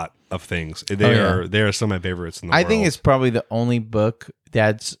lot of things. They are some of my favorites in the world. I think it's probably the only book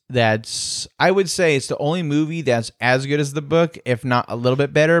that's I would say it's the only movie that's as good as the book, if not a little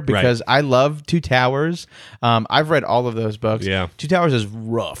bit better, because I love Two Towers. I've read all of those books. Yeah. Two Towers is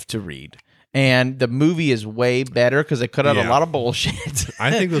rough to read. And the movie is way better because they cut out a Yeah. lot of bullshit.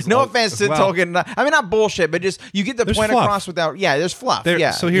 I think those no all- offense to well- Tolkien. I mean, not bullshit, but just you get the There's point fluff. across without. Yeah, there's fluff. There-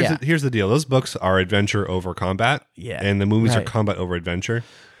 yeah. So here's the deal. Those books are adventure over combat. Yeah. And the movies Right. are combat over adventure.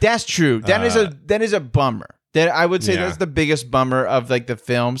 That's true. That is a bummer. That I would say Yeah. that's the biggest bummer of like the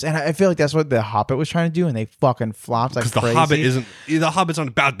films, and I feel like that's what the Hobbit was trying to do, and they fucking flopped like Because crazy. the Hobbit's not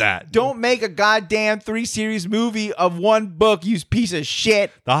about that. Don't make a goddamn 3-series movie of one book, you piece of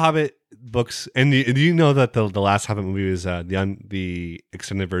shit. The Hobbit books, and do you know that the last Hobbit movie is the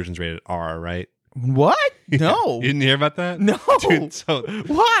extended version's rated R, right? What? No. You didn't hear about that? No. Dude, so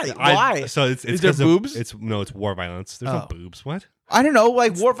Why? Why? So it's Is there 'cause of- boobs? It's war violence. There's no Oh. boobs. What? I don't know.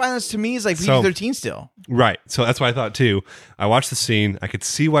 Like war violence to me is like So- PG-13 still. Right. So that's what I thought too. I watched the scene. I could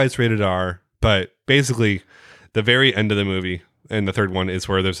see why it's rated R, but basically, the very end of the movie and the third one is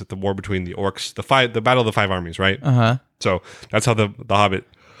where there's the war between the orcs, the battle of the 5 armies, right? Uh-huh. So that's how the Hobbit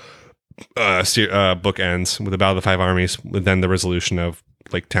book ends, with the battle of the 5 armies, with then the resolution of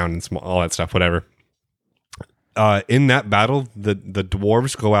Lake Town and all that stuff, whatever. In that battle, the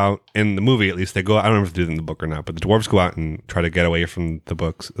dwarves go out, in the movie at least, they go out, I don't know if they do it in the book or not, but the dwarves go out and try to get away from the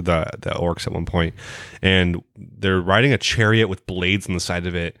orcs at one point, and they're riding a chariot with blades on the side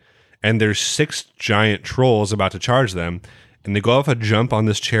of it, and there's 6 giant trolls about to charge them, and they go off a jump on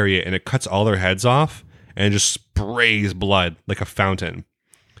this chariot, and it cuts all their heads off, and it just sprays blood like a fountain,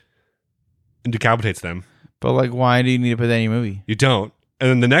 and decapitates them. But like, why do you need to put that in your movie? You don't. And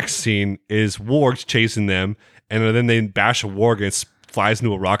then the next scene is wargs chasing them, and then they bash a warg and it flies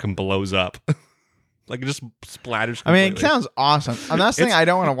into a rock and blows up. Like it just splatters. I mean, it completely. sounds awesome. I'm not saying I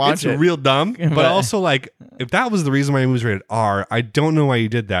don't want to watch It's it. real dumb, but But- also like if that was the reason why it was rated R, I don't know why you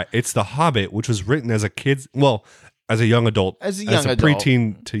did that. It's The Hobbit, which was written as a kid's, well, as a young adult, As a young adult.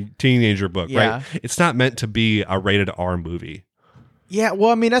 preteen to teenager book, Yeah. right? It's not meant to be a rated R movie. Yeah, well,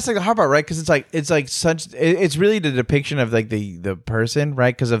 I mean that's like the hard part, right? Because it's like such. It's really the depiction of like the person,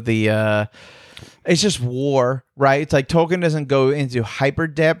 right? Because of the, it's just war, right? It's like Tolkien doesn't go into hyper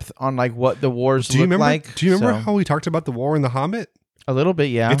depth on like what the wars Do you look remember? like. Do you remember So, how we talked about the war in The Hobbit? a little bit?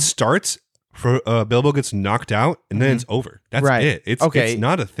 Yeah, It starts for Bilbo gets knocked out, and then it's over. That's Right. it. It's Okay. It's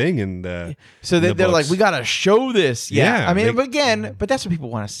not a thing in the. so in the they're like, books. we gotta show this. Yeah, Yeah, I mean, they- but again, but that's what people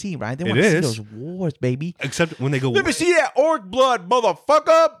want to see, right? They It want to see is. those wars, baby. Except when they go, Let me see that orc blood,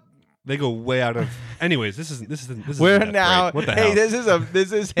 motherfucker. they go way out of. Anyways, this is. We're that now. great. What the Hey, hell?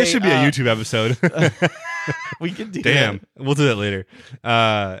 this This should be a YouTube episode. We can do Damn, that. we'll do that later.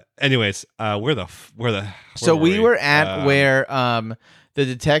 Anyways, where So we were at Um, where the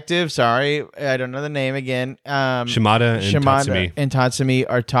detective, sorry, I don't know the name again. Shimada and Tatsumi. and Tatsumi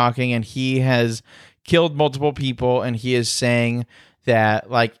are talking, and he has killed multiple people, and he is saying that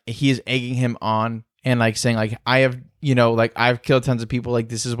like he is egging him on and like saying like I have, you know, like I've killed tons of people, like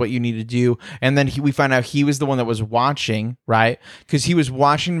this is what you need to do. And then we find out he was the one that was watching, right? Because he was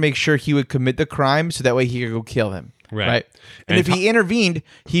watching to make sure he would commit the crime so that way he could go kill him. Right. And, And if he intervened,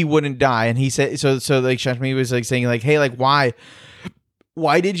 he wouldn't die. And he said, so like Shashmi was like saying like, hey, like why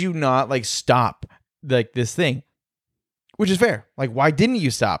did you not like stop like this thing? Which is fair. Like, why didn't you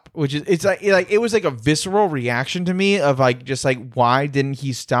stop? Which is, it's like it was like a visceral reaction to me of like, just like, why didn't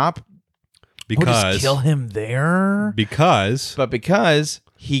he stop? Or just because kill him there. because But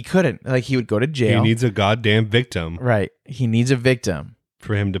he couldn't, like he would go to he jail. needs a goddamn victim Right. He needs a victim.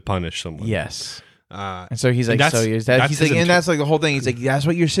 for him to punish someone. Yes. Uh, And so he's like, And that's- so is that? that's He's his like, and inter- that's like the whole thing. He's like, that's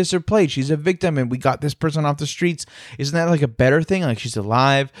what your sister played. She's a victim, and we got this person off the streets. Isn't that like a better thing? Like she's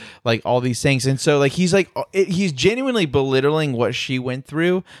alive, like all these things. And so like he's like, he's genuinely belittling what she went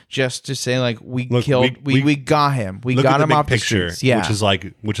through just to say like we Look, killed, we- we got him, we look got at the him big off picture, the streets.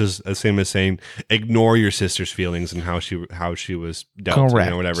 Yeah, which is the same as saying ignore your sister's feelings and how she was dealt,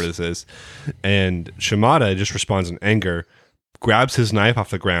 Correct. whatever this is. And Shimada just responds in anger, grabs his knife off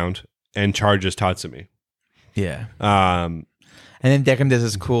the ground, and charges Tatsumi. yeah. Um, And then Deccan does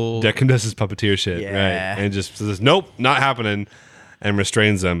this cool. Decken does his puppeteer shit, Yeah. right? And just says, "Nope, not happening," and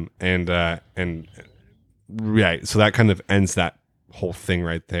restrains them, and right. So that kind of ends that whole thing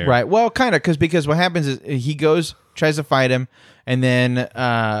right there. Right. Well, kind of because what happens is he goes, tries to fight him, and then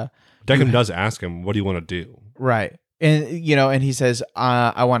Decken does ask him, "What do you want to do?" right, and and he says,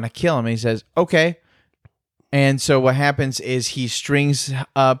 "I want to kill him." And he says, "Okay." And so what happens is he strings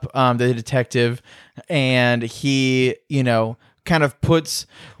up the detective, and he kind of puts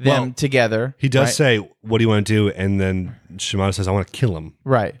them Well, together. He does right? say, "What do you want to do?" And then Shimada says, "I want to kill him."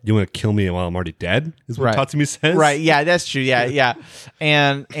 Right. You want to kill me while I'm already dead? Is what Right. Tatsumi says. Right. Yeah, that's true. Yeah, yeah.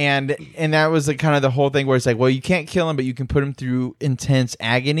 And that was the kind of the whole thing where it's like, well, you can't kill him, but you can put him through intense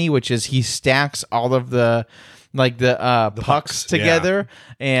agony, which is he stacks all of the pucks pucks, together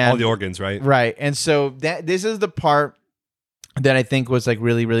and all the organs, right? right. And so this is the part that I think was like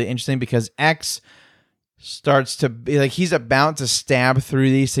really, really interesting because X starts to be like he's about to stab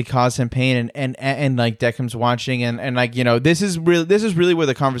through these to cause him pain, and like Deckham's watching, and like this is really where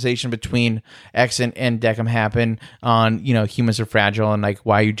the conversation between X and Deckham happen on humans are fragile and like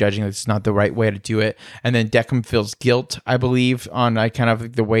why are you judging it's not the right way to do it, and then Deckham feels guilt, I believe, on like kind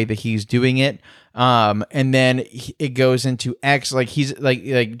of the way that he's doing it. And then it goes into X, like he's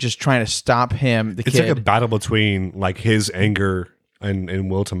like just trying to stop him. It's like a battle between like his anger and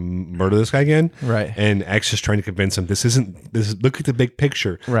will to murder this guy again, right? And X just trying to convince him this is look at the big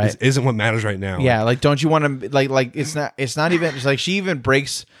picture, right? This isn't what matters right now. Yeah, like don't you want to like it's not even it's like she even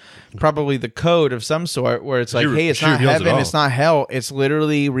breaks probably the code of some sort where it's like, hey, it's not heaven, it's not hell, it's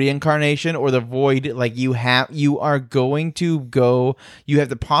literally reincarnation or the void. Like you have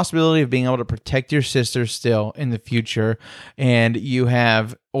the possibility of being able to protect your sister still in the future, and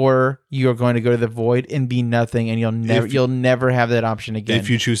or you're going to go to the void and be nothing, and you'll never have that option again if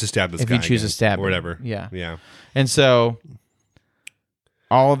you choose to stab this guy. If you choose to stab or whatever. Yeah. And so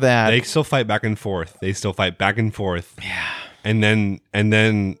all of that, they still fight back and forth. Yeah. And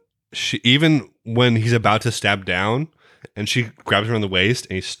then she, even when he's about to stab down, and she grabs him around the waist,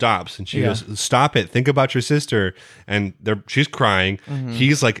 and he stops, and she goes, "Stop it! Think about your sister." And she's crying. Mm-hmm.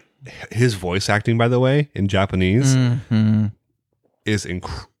 He's like, his voice acting, by the way, in Japanese, is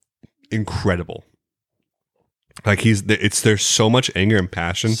incredible. Like there's so much anger and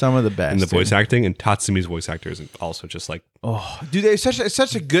passion. Some of the best in the voice acting, and Tatsumi's voice actor is also just like, oh, dude, it's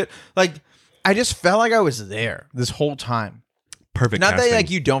such a good, like, I just felt like I was there this whole time. Perfect. Not casting. that like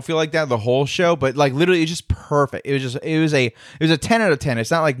you don't feel like that the whole show, but like literally it's just perfect. It was a 10 out of 10. It's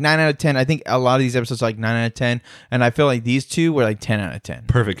not like 9 out of 10. I think a lot of these episodes are like 9 out of 10, and I feel like these two were like 10 out of 10.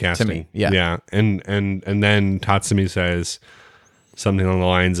 Perfect casting to me. Yeah. Yeah. And then Tatsumi says something along the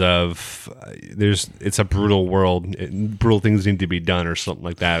lines of it's a brutal world, brutal things need to be done, or something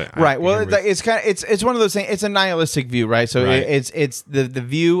like that. Right. Well, it's kind of it's one of those things. It's a nihilistic view, right? So right. It's the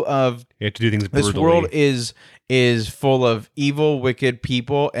view of you have to do things brutally. This world is full of evil, wicked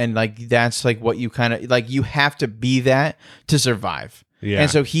people, and like that's like what you kind of like. You have to be that to survive. Yeah.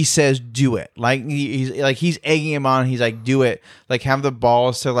 And so he says, "Do it." Like he's egging him on. He's like, "Do it." Like have the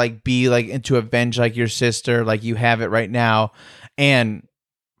balls to like be like and to avenge like your sister. Like you have it right now. And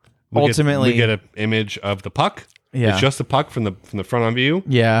ultimately, we get an image of the puck. Yeah. It's just the puck from the front on view.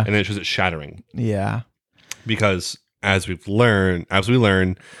 Yeah. And then it shows it shattering. Yeah. Because as we learn,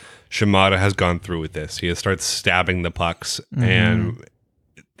 Shimada has gone through with this. He has started stabbing the pucks, and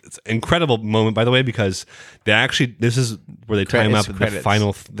it's an incredible moment, by the way, because this is where they time up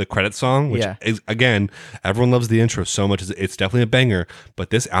the credit song, which is, again, everyone loves the intro so much. It's definitely a banger, but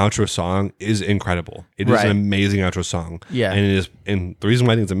this outro song is incredible. It is an amazing outro song. Yeah. And the reason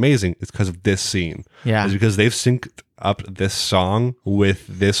why I think it's amazing is because of this scene. Yeah. Is because they've synced up this song with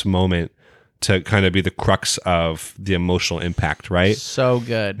this moment to kind of be the crux of the emotional impact, right? So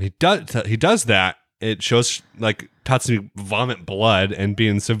good. He does that. It shows like Tatsumi vomit blood and be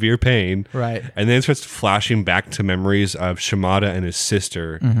in severe pain. Right. And then it starts flashing back to memories of Shimada and his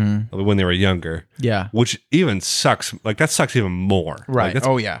sister when they were younger. Yeah. Which even sucks. Like that sucks even more. Right. Like,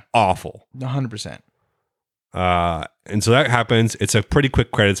 that's awful. 100%. And so that happens. It's a pretty quick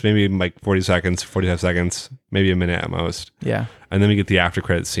credits, maybe like 40 seconds, 45 seconds, maybe a minute at most. Yeah. And then we get the after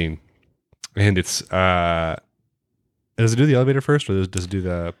credits scene. And it's does it do the elevator first, or does it do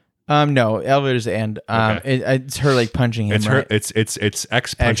the no, elevators end. Okay. It's her like punching him. It's right? her. It's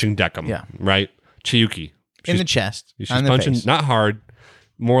X punching Deckham. Yeah. Right. Chiyuki in the chest. She's on the punching face. not hard,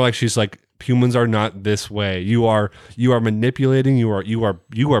 more like she's like, humans are not this way. You are manipulating.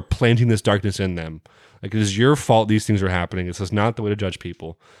 You are planting this darkness in them. Like it is your fault. These things are happening. This is not the way to judge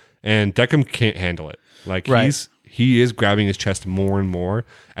people. And Deckham can't handle it. Like he is grabbing his chest more and more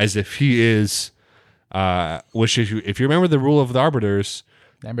as if he is. Which if you remember the rule of the Arbiters.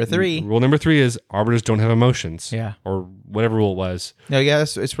 Number 3. Rule number 3 is Arbiters don't have emotions. Yeah. Or whatever rule it was. No, yeah,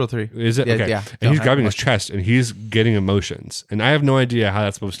 it's rule 3. Is it? Yeah, okay. Yeah. And he's grabbing his chest and he's getting emotions. And I have no idea how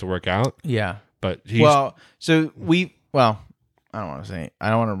that's supposed to work out. Yeah. But he's... I don't want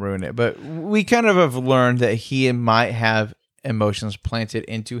to ruin it, but we kind of have learned that he might have emotions planted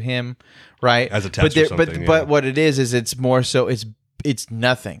into him, right? As a test or something. But what it is it's more so it's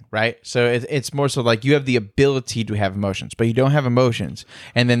nothing, right? So it's more so like you have the ability to have emotions, but you don't have emotions.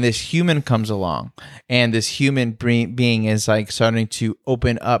 And then this human comes along, and this human being is like starting to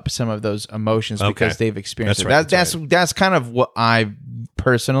open up some of those emotions because they've experienced that's it. right, That's kind of what I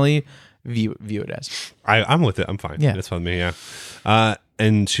personally view it as. I'm with it. I'm fine. Yeah. That's fine with me. Yeah.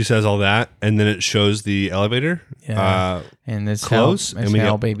 And she says all that, and then it shows the elevator. Yeah. And it's close, hell, and we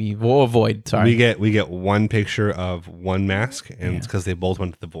hell, get- baby. We'll avoid. Sorry. We get one picture of one mask, and it's because they both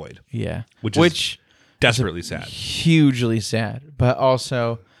went to the void, yeah. which is desperately sad. Hugely sad, but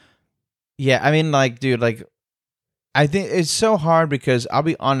also, yeah. I mean, like, dude, like, I think it's so hard because I'll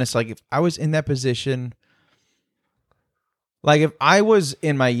be honest. Like, if I was in that position, like if I was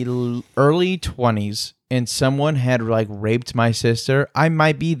in my early 20s and someone had like raped my sister, I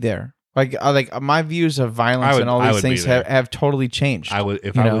might be there. Like my views of violence and all I these would be things there. have totally changed. I would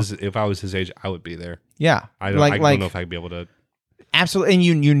if you I know? was his age, I would be there. Yeah, I don't know if I'd be able to. absolutely. And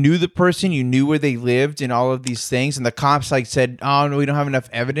you knew the person, you knew where they lived, and all of these things. And the cops like said, "Oh no, we don't have enough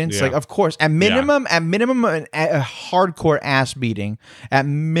evidence." Yeah. Like, of course, at minimum, a hardcore ass beating. At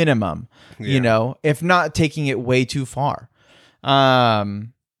minimum, Yeah. you know, if not taking it way too far.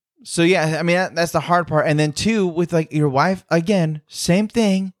 So yeah, I mean that's the hard part. And then two, with like your wife again, same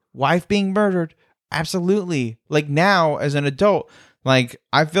thing. Wife being murdered, absolutely. Like now, as an adult, like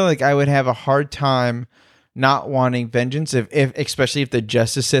I feel like I would have a hard time not wanting vengeance if especially if the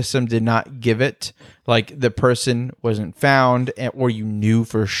justice system did not give it. Like the person wasn't found, or you knew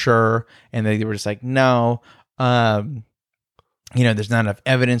for sure, and they were just like, no, you know, there's not enough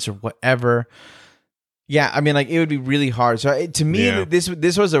evidence or whatever. Yeah, I mean, like it would be really hard. So to me, Yeah.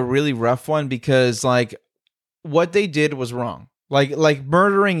 this was a really rough one because like what they did was wrong. Like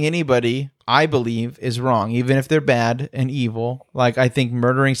murdering anybody, I believe, is wrong, even if they're bad and evil. Like I think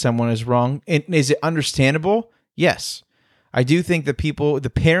murdering someone is wrong. And is it understandable? Yes, I do think the people, the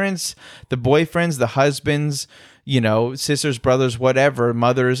parents, the boyfriends, the husbands, you know, sisters, brothers, whatever,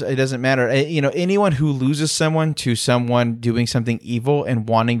 mothers, it doesn't matter. You know, anyone who loses someone to someone doing something evil and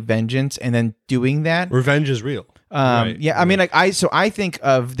wanting vengeance and then doing that. Revenge is real. Right. Yeah, I mean, like I think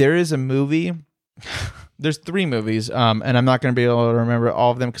of, there is a movie. There's 3 movies, and I'm not going to be able to remember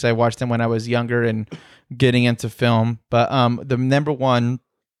all of them because I watched them when I was younger and getting into film. But the number one,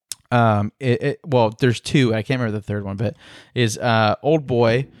 well, there's 2. I can't remember the third one, but is Old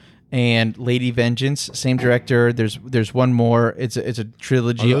Boy and Lady Vengeance. Same director. There's one more. It's a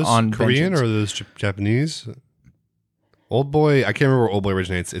trilogy Are those on Korean vengeance. or are those Japanese? Old Boy, I can't remember where Old Boy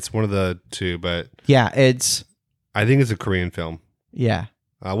originates. It's one of the 2, but Yeah, it's I think it's a Korean film. yeah.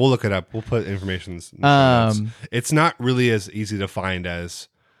 We'll look it up. We'll put information in the show notes. Um, It's not really as easy to find as.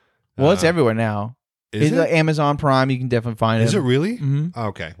 well, it's everywhere now. Is It's it? like Amazon Prime. You can definitely find Is it. it really? Mm-hmm. Oh,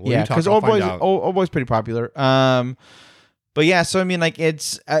 okay. Well, Yeah, you talk, because I'll Old find Boy's out. Old Boy's pretty popular. But yeah, so I mean, like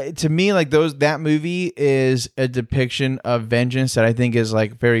it's to me like that movie is a depiction of vengeance that I think is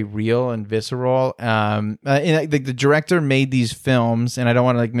like very real and visceral. And like the director made these films, and I don't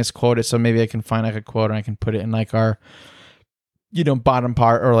want to like misquote it, so maybe I can find like a quote and I can put it in like our, you know, bottom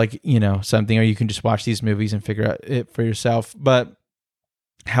part or like, you know, something, or you can just watch these movies and figure out it for yourself. But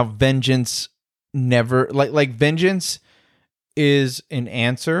how vengeance never like vengeance is an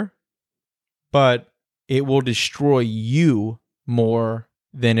answer, but it will destroy you more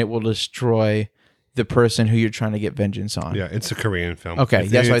than it will destroy the person who you're trying to get vengeance on. Yeah, it's a Korean film. Okay,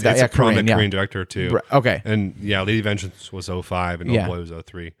 that's what I thought. It's Yeah, a prominent Korean, yeah. Korean director too. Okay. And yeah, Lady Vengeance was 05 and Yeah. Old Boy was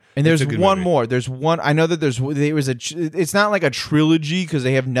 03. And there's It's a good one movie. more. There's one. I know that there was it's not like a trilogy because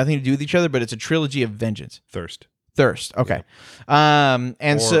they have nothing to do with each other, but it's a trilogy of vengeance. Thirst. Thirst. Okay.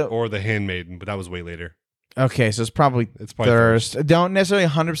 Or The Handmaiden, but that was way later. okay, so it's probably Probably Thirst. Don't necessarily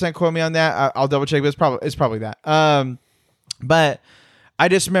 100% quote me on that. I'll double check, but it's probably that. But I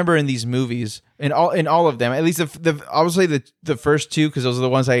just remember in these movies, in all of them, at least obviously the first 2, because those are the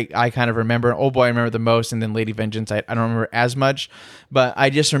ones I kind of remember. Old Boy I remember the most, and then Lady Vengeance I don't remember as much, but I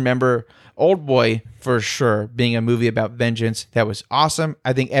just remember Old Boy for sure being a movie about vengeance that was awesome.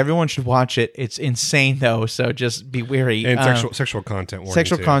 I think everyone should watch it. It's insane though, so just be wary. And sexual content warning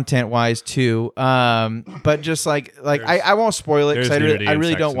Sexual too. content wise too, but just like I won't spoil it because there's nudity I and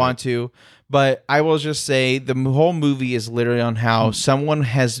really sex don't in want to. But I will just say the whole movie is literally on how someone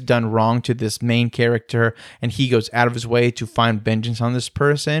has done wrong to this main character, and he goes out of his way to find vengeance on this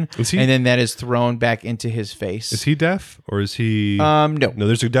person, Is he- and then that is thrown back into his face. Is he deaf or is he? No. No,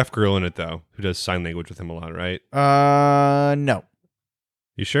 there's a deaf girl in it though who does sign language with him a lot, right? No.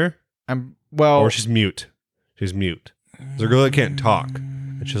 You sure? Well, Or she's mute. She's mute. There's a girl that can't talk,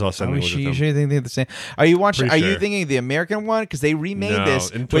 and she's all sign are language with you him. sure you think they're the same? Are you watching? Pretty Are you sure. thinking the American one? Because they remade No, this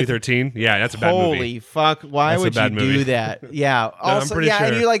in with 2013. Yeah, that's a bad Holy movie. fuck! Why That's a would you bad movie. do that? Yeah. I'm Also, pretty yeah, and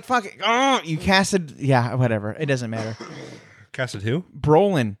sure. you're like, fuck. You casted. Yeah, whatever. It doesn't matter. Casted who?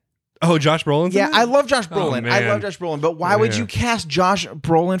 Brolin. Oh, Josh Brolin's in Yeah, it? I love Josh Brolin. I man. love Josh Brolin. But why would Yeah. you cast Josh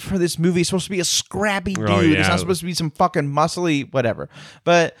Brolin for this movie? He's supposed to be a scrappy dude. Oh, It's yeah. not supposed to be some fucking muscly whatever.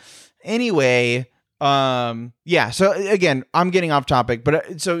 But Anyway, yeah. So again, I'm getting off topic,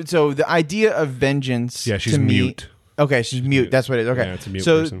 but so the idea of vengeance. Yeah, she's to me- mute. Okay, she's mute. That's what it is. Okay, Yeah, it's a mute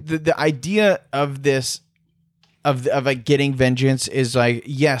so person. the idea of this. Of like getting vengeance is like,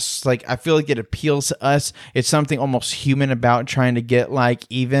 yes, like I feel like it appeals to us. It's something almost human about trying to get like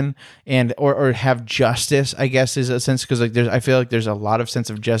even and or have justice, I guess, is a sense, because like I feel like there's a lot of sense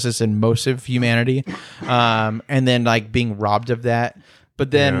of justice in most of humanity, and then like being robbed of that,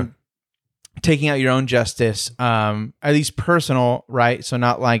 but then taking out your own justice, at least personal, right? So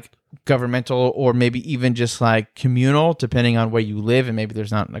not like governmental or maybe even just like communal, depending on where you live, and maybe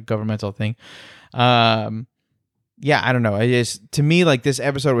there's not a governmental thing. Yeah, I don't know. It is, to me, like this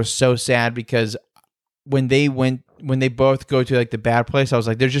episode was so sad because when they both go to like the bad place, I was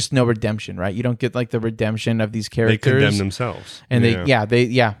like, there's just no redemption, right? You don't get like the redemption of these They characters. condemn themselves. And they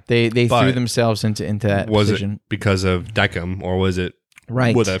threw But themselves into that Was position. it because of Deckham, or was it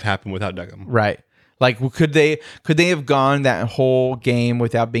Right. would have happened without Deckham? Right. Like, could they have gone that whole game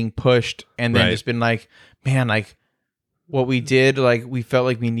without being pushed and then Right. just been like, man, like what we did, like we felt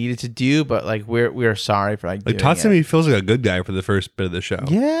like we needed to do, but like we're sorry for like Like doing Tatsumi it. feels like a good guy for the first bit of the show.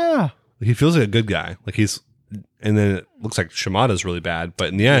 Yeah. He feels like a good guy. Like and then it looks like Shimada's really bad, but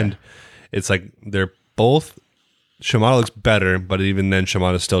in the end, it's like they're both. Shimada looks better, but even then,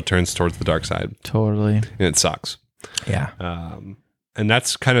 Shimada still turns towards the dark side, Totally. and it sucks. Yeah. And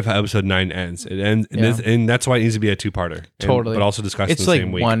that's kind of how episode 9 ends. It ends, and that's why it needs to be a 2-parter. Totally. But also discussed It's in the like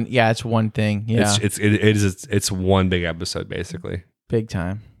same week. one. Yeah, it's one thing. Yeah. It's one big episode basically. Big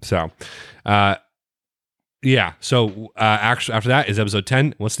time. So, yeah. So actually, after that is episode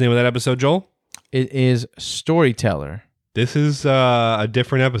 10. What's the name of that episode, Joel? It is Storyteller. This is a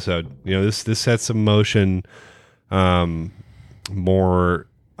different episode. You know, this sets in motion more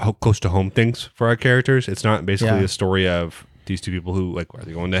close to home things for our characters. It's not basically Yeah. a story of these two people who, like, are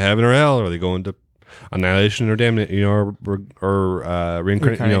they going to heaven or hell? Or are they going to annihilation or damnation? You know, or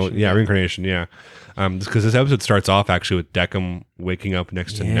reincarnation? You know, reincarnation. Yeah. Because this episode starts off actually with Deckham waking up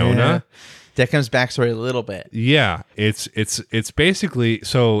next to Nona. Deckham's backstory a little bit. Yeah, it's basically,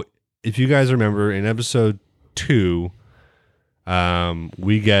 so if you guys remember in episode 2,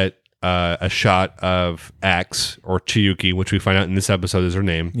 we get a shot of X, or Chiyuki, which we find out in this episode is her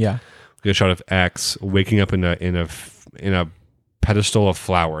name. Yeah. We get a shot of X waking up in a pedestal of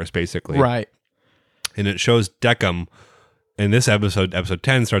flowers, basically. Right. And it shows Deckham in this episode. Episode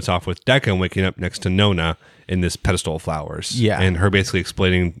 10 starts off with Deckham waking up next to Nona in this pedestal of flowers. Yeah. And her basically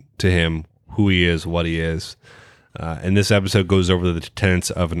explaining to him who he is, what he is. And this episode goes over the tenets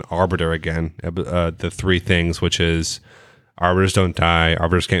of an arbiter again. The 3 things, which is arbiters don't die,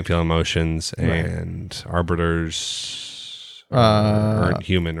 arbiters can't feel emotions, and arbiters aren't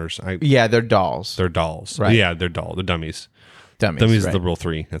human. Yeah, they're dolls. They're dolls. Right. Yeah, they're dummies. Dummies. Dummies right. is the rule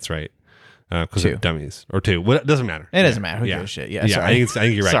 3. That's right. Because 2. they're dummies. Or 2. What, it doesn't matter. It doesn't matter. Who gives a shit? Yeah, sorry. I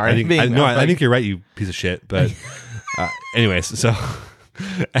think you're right. Sorry, I think you're right, you piece of shit. But anyways, so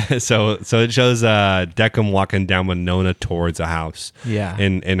it shows Deckham walking down with Nona towards a house. Yeah.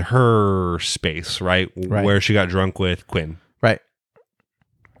 In her space, right? Where she got drunk with Quinn. Right.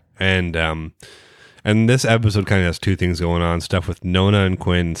 And this episode kind of has 2 things going on: stuff with Nona and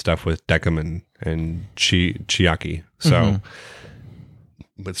Quinn, stuff with Deckham and Chiaki. So,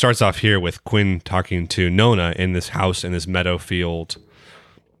 but it starts off here with Quinn talking to Nona in this house in this meadow field,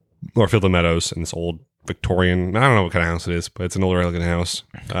 or field of meadows, in this old Victorian. I don't know what kind of house it is, but it's an older looking house.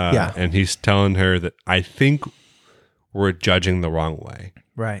 Yeah. And he's telling her that I think we're judging the wrong way.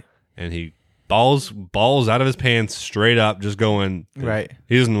 Right. And he balls out of his pants straight up, just going. Right.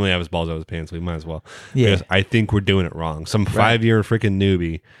 He doesn't really have his balls out of his pants, so he might as well. Yeah. Because I think we're doing it wrong. Some 5-year freaking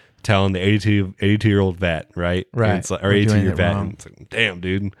newbie telling the 82-year-old vet, right? Right. And it's like, or We're doing 82-year it vet. wrong. And it's like, damn,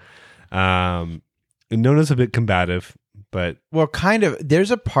 dude. And Nona's a bit combative, but Well, kind of.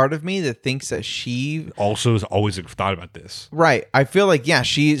 There's a part of me that thinks that she. also has always thought about this. Right. I feel like, yeah,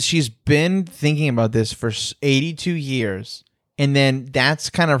 she's been thinking about this for 82 years. And then that's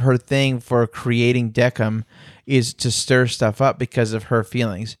kind of her thing for creating Deckham, is to stir stuff up because of her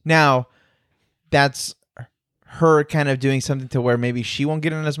feelings. Now, that's her kind of doing something to where maybe she won't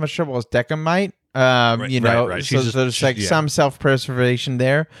get in as much trouble as Deckham might. You know, right. so there's like some self-preservation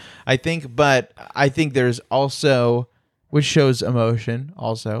there, I think. But I think there's also, which shows emotion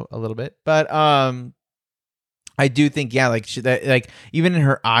also a little bit. But I do think, yeah, like that, like even in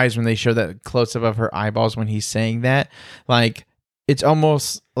her eyes when they show that close up of her eyeballs when he's saying that, like it's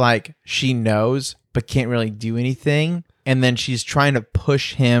almost like she knows but can't really do anything, and then she's trying to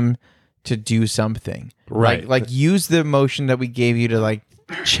push him to do something, Right. Like use the emotion that we gave you to like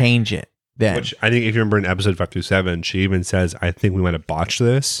change it. Then, Which I think if you remember in episode 5 through 7, she even says, I think we might have botched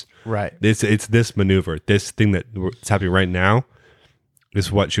this. Right. It's this maneuver, this thing that's happening right now,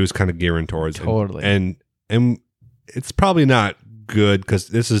 is what she was kind of gearing towards. Totally. And it's probably not good because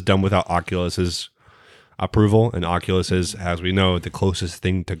this is done without Oculus's approval, and Oculus is, as we know, the closest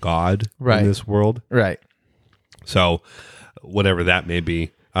thing to God in this world. Right. So whatever that may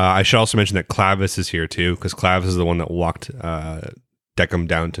be. I should also mention that Clavis is here too, because Clavis is the one that walked Decim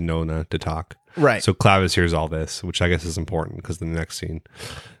down to Nona to talk. Right. So Clavis hears all this, which I guess is important because the next scene.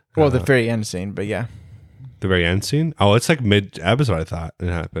 Well, the very end scene, but yeah. The very end scene? Oh, it's like mid-episode, I thought it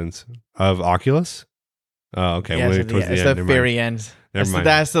happens. Of Oculus? Oh, okay. Yeah, Well, towards it's end. the very end. Never mind.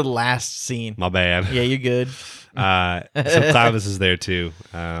 That's the last scene. My bad. Yeah, you're good. So Clavis is there too.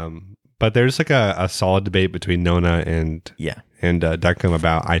 But there's like a solid debate between Nona and Decim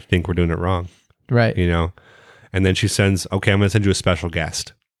about, I think we're doing it wrong. Right. You know? And then she sends, okay, I'm going to send you a special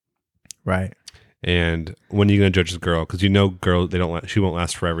guest. Right. And when are you going to judge this girl? Because you know, girl, she won't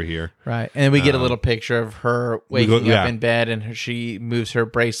last forever here. Right. And then we get a little picture of her waking up in bed, and she moves her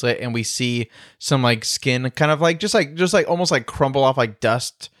bracelet, and we see some like skin kind of like just like almost like crumble off like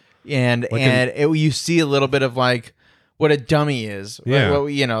dust. And you see a little bit of like what a dummy is. Yeah. Like, what,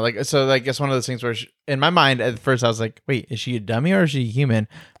 you know, like, so like it's one of those things where in my mind at first I was like, wait, is she a dummy or is she human?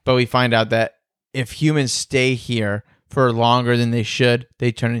 But we find out that if humans stay here for longer than they should,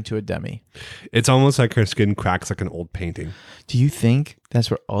 they turn into a dummy. It's almost like her skin cracks like an old painting. Do you think that's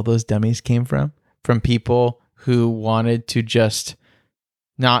where all those dummies came from? From people who wanted to just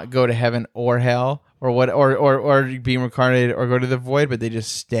not go to heaven or hell or what, or be reincarnated or go to the void, but they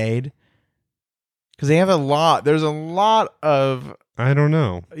just stayed? Because they have there's a lot of... I don't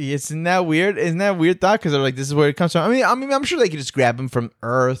know. Isn't that weird? Isn't that a weird thought? Because they're like, this is where it comes from. I mean, I'm sure they could just grab them from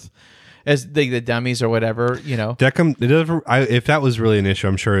Earth as the dummies or whatever, you know. Decim, if that was really an issue,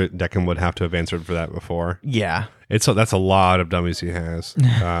 I'm sure Decim would have to have answered for that before. Yeah, that's a lot of dummies he has.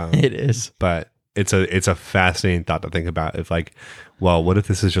 It is, but it's a fascinating thought to think about. If like, well, what if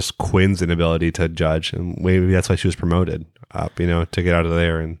this is just Quinn's inability to judge, and maybe that's why she was promoted up, you know, to get out of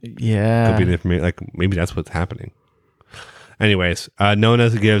there and could be the information. Like maybe that's what's happening. Anyways, Nona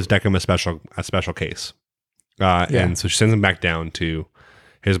gives Decim a special case, and so she sends him back down to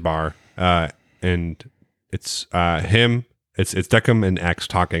his bar. And it's him, it's Decim and X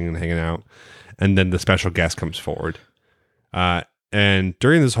talking and hanging out, and then the special guest comes forward. And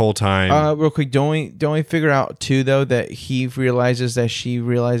during this whole time, real quick, don't we figure out too though that he realizes that she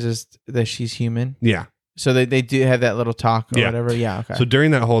realizes that she's human? Yeah. So they do have that little talk or whatever. Yeah. Okay. So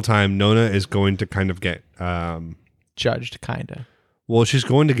during that whole time, Nona is going to kind of get judged, kinda. Well, she's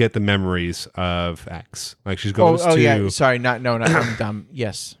going to get the memories of X. Like she's going to. Oh yeah. Sorry, I'm dumb.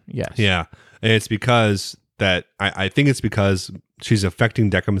 Yes. Yeah, and it's because that I think it's because she's affecting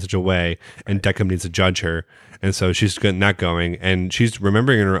Decim in such a way, and Decim needs to judge her, and so she's getting that going, and she's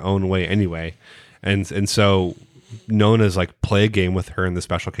remembering in her own way anyway, and so Nona's like, play a game with her in the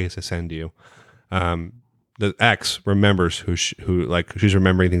special case I send you. The X remembers who she's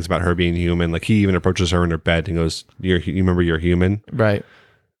remembering things about her being human. Like he even approaches her in her bed and goes, you remember you're human? Right.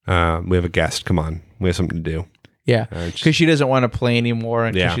 We have a guest. Come on. We have something to do. Yeah. Because she doesn't want to play anymore.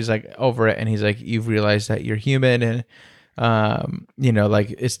 And she's like over it. And he's like, you've realized that you're human. And, you know,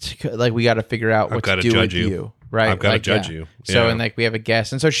 like it's like, we got to figure out what to do with you. Right. I've got to like, judge you. Yeah. So, and like we have a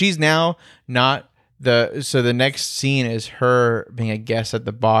guest. And so she's now not so the next scene is her being a guest at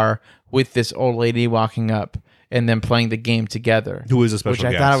the bar with this old lady walking up and then playing the game together. Who is a special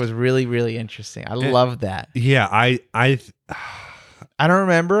guest. Which I thought was really, really interesting. I love that. Yeah, I don't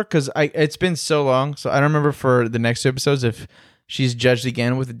remember because it's been so long. So I don't remember for the next two episodes if she's judged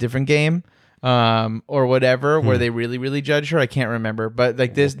again with a different game or whatever where they really, really judge her. I can't remember. But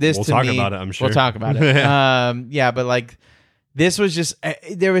like this we'll to talk me, about it, I'm sure. We'll talk about it. Yeah, but like this was just,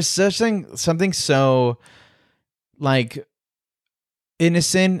 there was something so like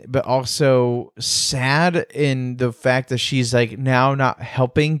innocent but also sad in the fact that she's like now not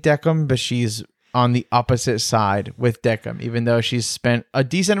helping Decim, but she's on the opposite side with Decim, even though she's spent a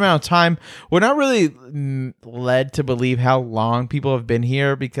decent amount of time. We're not really led to believe how long people have been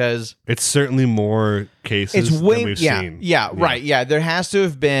here because it's certainly more cases than we've seen. Yeah, right. Yeah, there has to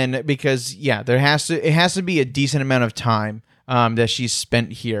have been because it has to be a decent amount of time that she's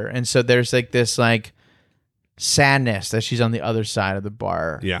spent here, and so there's like this like sadness that she's on the other side of the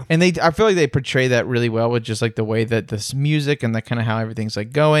bar. Yeah. And I feel like they portray that really well with just like the way that this music and the kind of how everything's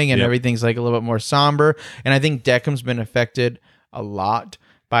like going and everything's like a little bit more somber. And I think Decim's been affected a lot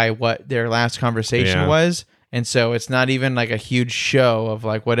by what their last conversation was. And so it's not even like a huge show of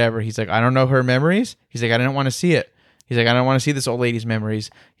like whatever. He's like, I don't know her memories. He's like, I didn't want to see it. He's like, I don't want to see this old lady's memories.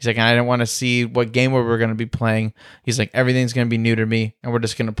 He's like, I don't want to see what game we're going to be playing. He's like, everything's going to be new to me, and we're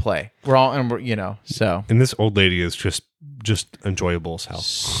just going to play. We're all, and we're, so. And this old lady is just enjoyable as hell.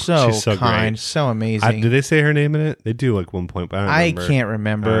 She's so kind, great. So amazing. Did they say her name in it? They do like one point, but I can't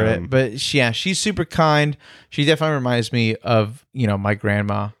remember it. But she's super kind. She definitely reminds me of my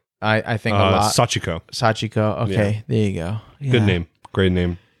grandma. I think a lot. Sachiko. Okay, there you go. Yeah. Good name. Great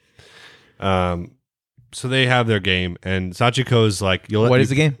name. So they have their game, and Sachiko's like, "What is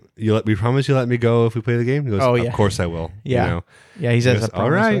the game? We promise you let me go if we play the game." He goes, "Oh yeah, of course I will." Yeah, yeah. He says, "All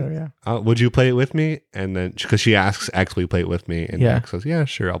right, would you play it with me?" And then because she asks, "X, will you play it with me?" And X says, "Yeah,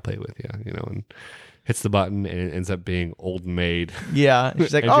 sure, I'll play it with you." And hits the button, and it ends up being Old Maid. Yeah, and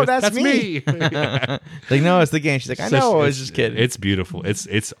she's like, "Oh, that's me." Like, no, it's the game. She's like, "I know, I was just kidding." It's beautiful.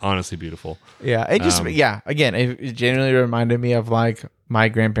 It's honestly beautiful. Yeah, it just again, it genuinely reminded me of like my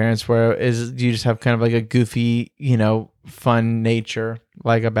grandparents, where you just have kind of like a goofy, fun nature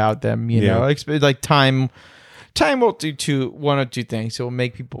like about them. Like time will do one of two things. It will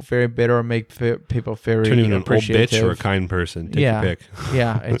make people very bitter, or make people very turn into an old appreciative. bitch or a kind person. Take your pick.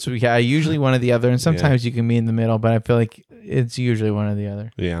 It's usually one or the other, and sometimes you can be in the middle, but I feel like it's usually one or the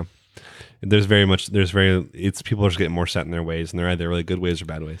other. Yeah. It's people are just getting more set in their ways, and they're either really good ways or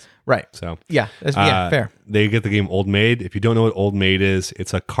bad ways. Right. So fair. They get the game Old Maid. If you don't know what Old Maid is,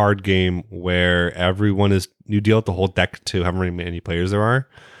 it's a card game where you deal with the whole deck to however many players there are.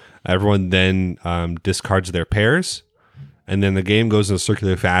 Everyone then discards their pairs, and then the game goes in a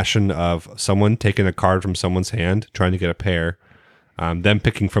circular fashion of someone taking a card from someone's hand, trying to get a pair, them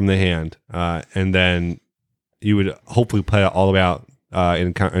picking from the hand, and then you would hopefully play it all the way out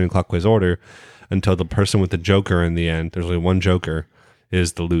in clockwise order until the person with the joker in the end, there's only one joker,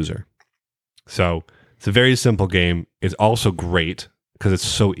 is the loser. So it's a very simple game. It's also great because it's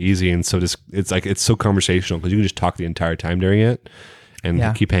so easy and so it's so conversational because you can just talk the entire time during it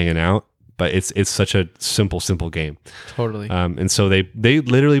and keep hanging out. But it's such a simple game. Totally. And so they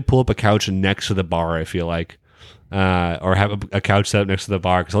literally pull up a couch next to the bar, I feel like. Or have a couch set up next to the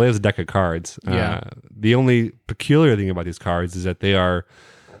bar because all they have is a deck of cards. The only peculiar thing about these cards is that they are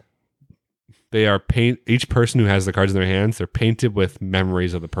each person who has the cards in their hands, they're painted with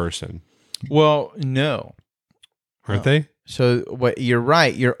memories of the person. Well, no. Aren't they? So what you're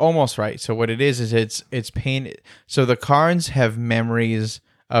right, you're almost right. So what it is it's painted. So the cards have memories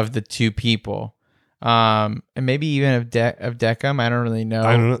of the two people. And maybe even of Deckham. I don't really know.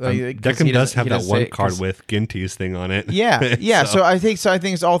 I don't know. Deckham does have that one card with Ginty's thing on it. Yeah, yeah. so I think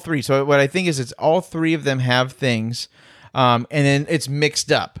it's all three. So what I think is it's all three of them have things, and then it's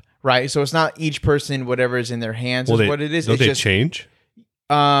mixed up, right? So it's not each person whatever is in their hands is what it is. Don't they change?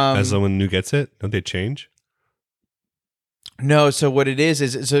 As someone new gets it, don't they change? No, so what it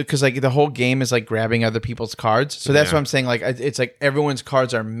is so because like the whole game is like grabbing other people's cards. So that's what I'm saying. Like it's like everyone's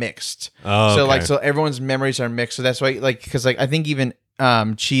cards are mixed. Oh, so okay. like so everyone's memories are mixed. So that's why like because like I think even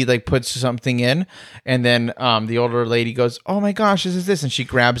she like puts something in, and then the older lady goes, "Oh my gosh, this is this," and she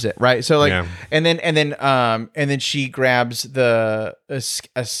grabs it, right? So like and then she grabs the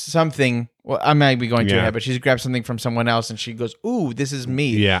something. Well, I might be going too ahead, but she's grabbed something from someone else, and she goes, "Ooh, this is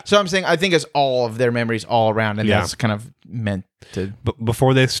me." Yeah. So I'm saying I think it's all of their memories all around, and that's kind of meant to. But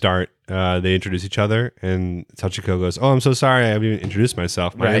before they start, they introduce each other, and Sachiko goes, "Oh, I'm so sorry, I haven't even introduced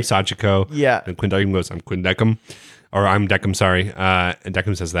myself. My name's Sachiko." Yeah. And Quinn Deckham goes, "I'm Quinn Deckham," or "I'm Deckham." Sorry. And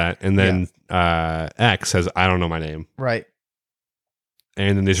Deckham says that, and then X says, "I don't know my name." Right.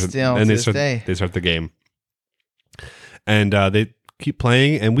 And then they start the game, and they keep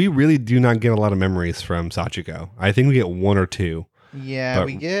playing, and we really do not get a lot of memories from Sachiko. I think we get one or two. Yeah,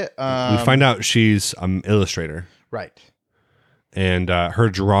 we get. We find out she's an illustrator, right? And her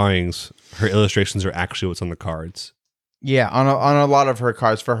drawings, her illustrations are actually what's on the cards. Yeah, on a lot of her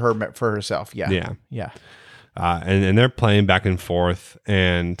cards for herself. Yeah, yeah. And they're playing back and forth,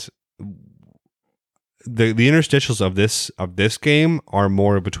 and the interstitials of this game are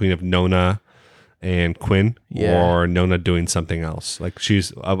more between of Nona and Quinn, or Nona doing something else. Like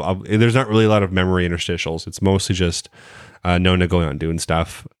she's there's not really a lot of memory interstitials. It's mostly just Nona going out and doing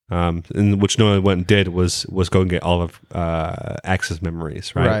stuff. And which Nona went and did was go and get all of X's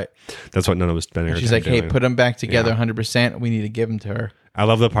memories, right? Right. That's what Nona was spending her She's time like, doing. "Hey, put them back together 100%. We need to give them to her." I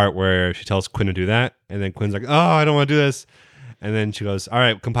love the part where she tells Quinn to do that, and then Quinn's like, "Oh, I don't want to do this." And then she goes, "All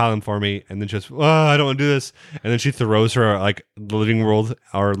right, compile them for me." And then she goes, "Oh, I don't want to do this." And then she throws her like the Living World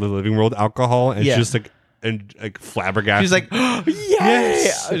alcohol, and she's just like flabbergasted. She's like, "Oh,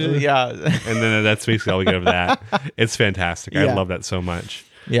 yes, yeah." And then that's basically all we get of that. It's fantastic. I love that so much.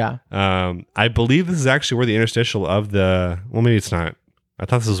 Yeah. I believe this is actually where the interstitial of maybe it's not. I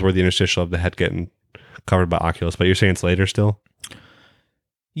thought this was where the interstitial of the head getting covered by Oculus. But you're saying it's later still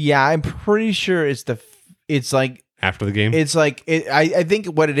Yeah, I'm pretty sure it's like after the game. it's like I think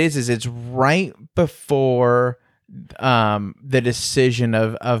what it is it's right before the decision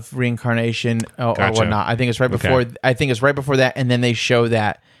of reincarnation or Gotcha. whatnot. I think it's right before. Okay. I think it's right before that, and then they show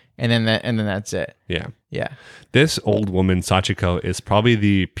that, and then that's it. Yeah. Yeah. This old woman, Sachiko, is probably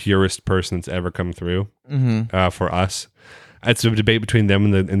the purest person that's ever come through for us. It's a debate between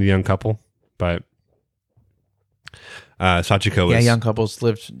them and the young couple, but Sachiko Yeah, is... young couples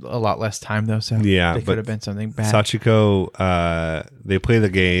lived a lot less time though, so Yeah, they but could have been something bad. Sachiko, they play the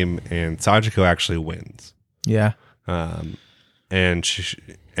game, and Sachiko actually wins. Yeah. And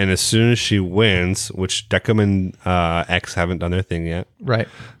as soon as she wins, which Decim and X haven't done their thing yet, Right.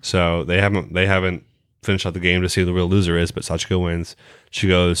 so they haven't finished out the game to see who the real loser is. But Sachiko wins. She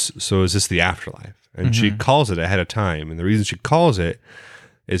goes, "So is this the afterlife?" And she calls it ahead of time. And the reason she calls it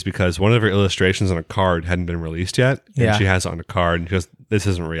is because one of her illustrations on a card hadn't been released yet, and Yeah. she has it on a card, and she goes, "This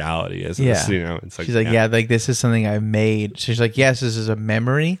isn't reality, is Yeah. this?" You know, it's like She's like, yeah, like this is something I made. She's like, yes, this is a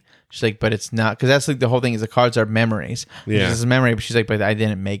memory. She's like, but it's not, because that's like the whole thing is the cards are memories. Yeah. This is a memory, but she's like, but I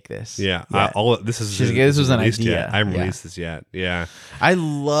didn't make this. Yeah, Yeah. This is She's like, this was an released idea. Yet. I haven't Yeah. released this yet. Yeah, I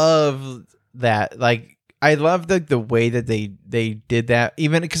love that. Like, I love the way that they did that.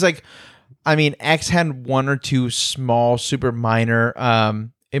 Even because, like, I mean, X had one or two small, super minor.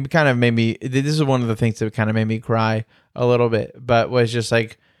 It kind of made me. This is one of the things that kind of made me cry a little bit, but was just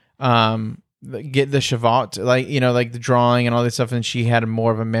like, get the Shavat, like, you know, like the drawing and all this stuff, and she had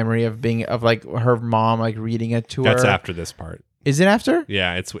more of a memory of being of like her mom like reading it to her. that's after this part. Is it after?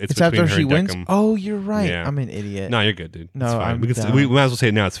 Yeah, it's It's between after her she and wins. Decim. Oh, you're right. Yeah. I'm an idiot. No, you're good, dude. No, it's fine. I'm We dumb. might as well say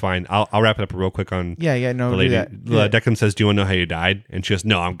it now. It's fine. I'll wrap it up real quick on Yeah, no, the do lady. that. Do that. Decim says, "Do you want to know how you died?" And she goes,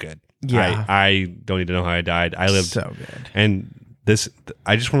 "No, I'm good. Yeah. I don't need to know how I died. I lived." So good. And this,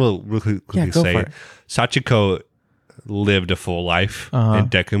 I just want to really quickly go say, for it. Sachiko lived a full life, Uh-huh. and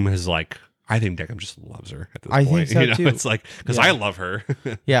Decim is like, I think Decim just loves her at this I point. think so, you know, too. it's like because Yeah. I love her.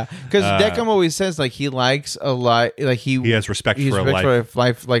 Yeah, because Decim always says like he likes a lot, like he has respect he's for a respect life. for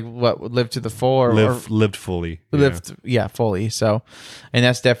life, like what would live to the full or lived fully. Yeah. lived, fully. So, and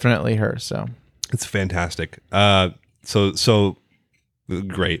that's definitely her. So, It's fantastic. So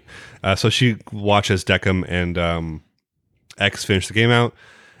great. So she watches Decim and X finish the game out,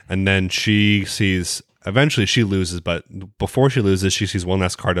 and then she sees. Eventually, she loses, but before she loses, she sees one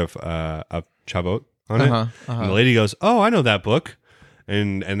last card of Chavot on it, and the lady goes, "Oh, I know that book."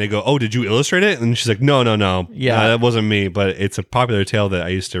 And they go, "Oh, did you illustrate it?" And she's like, "No. Yeah. that wasn't me, but it's a popular tale that I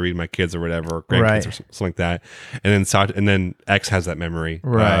used to read my kids or whatever, or grandkids Right. or something like that." And then X has that memory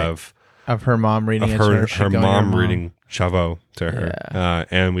Right. of her mom reading it to her her, she going to mom reading Chavot to her, Yeah.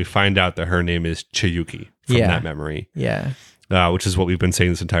 and we find out that her name is Chiyuki from Yeah. that memory, Yeah, which is what we've been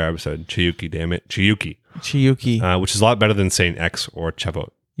saying this entire episode. Chiyuki, damn it, Chiyuki, Chiyuki. which is a lot better than saying X or Chavot.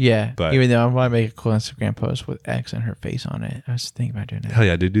 Yeah, but- even though I want to make a cool Instagram post with X and her face on it. I was thinking about doing that. Hell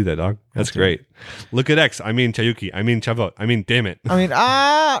yeah, dude, do that, dog. That's Okay. great. Look at X. I mean Chiyuki. I mean Chavot. I mean, damn it. I mean,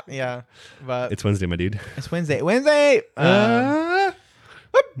 yeah, but It's Wednesday, my dude. it's Wednesday. Wednesday.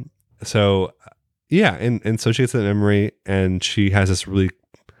 So yeah, and so she gets that memory, and she has this really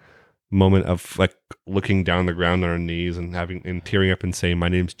moment of like looking down the ground on her knees and tearing up and saying, "My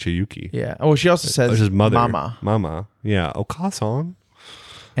name's Chiyuki." Yeah. Oh, she also says Which is mother, Mama. Yeah, Okasan.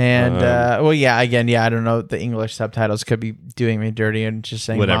 And again, I don't know. The English subtitles could be doing me dirty and just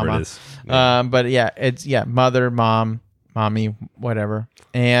saying Whatever mama. it is. Yeah. But yeah, it's mother, mom, mommy, whatever.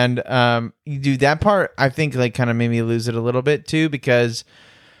 And you do that part. I think like kind of made me lose it a little bit too, because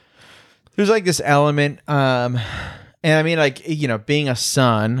there's like this element. And I mean, like, you know, being a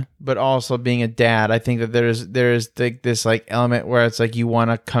son, but also being a dad. I think that there's like this like element where it's like you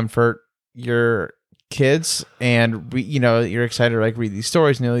want to comfort your kids, and you're excited to like read these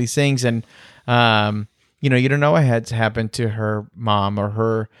stories and all these things, and you don't know what has happened to her mom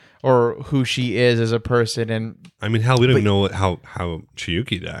or who she is as a person. And I mean, hell, we don't know how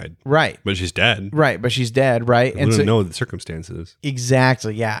Chiyuki died, right, but she's dead. right, but she's dead, right, We don't know the circumstances.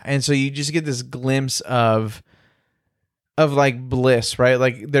 exactly, yeah. And so you just get this glimpse of like bliss, right?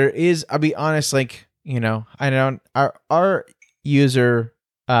 Like there is, I'll be honest, like, I don't, our user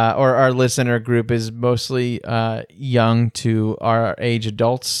or our listener group is mostly young to our age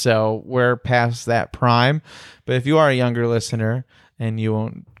adults, so we're past that prime. But if you are a younger listener and you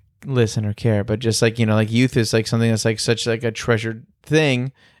won't listen or care, but just like, like youth is like something that's like such like a treasured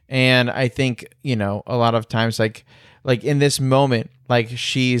thing. And I think, a lot of times like like in this moment, like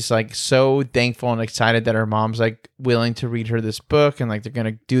she's like so thankful and excited that her mom's like willing to read her this book and like they're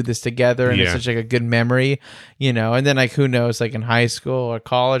gonna do this together, and it's such like a good memory, you know. And then like who knows, like in high school or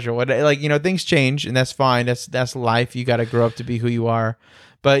college or what, like, you know, things change, and that's fine. That's life. You got to grow up to be who you are.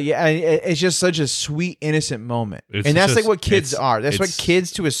 But yeah, it's just such a sweet, innocent moment, and that's like what kids are. That's what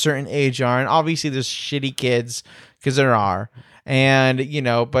kids to a certain age are, and obviously there's shitty kids because there are, and you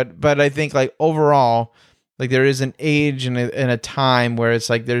know, but I think like overall. Like there is an age and a time where it's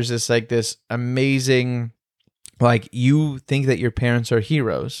like there's this amazing, like you think that your parents are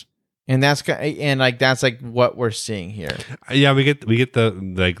heroes, and that's like what we're seeing here. Yeah, we get the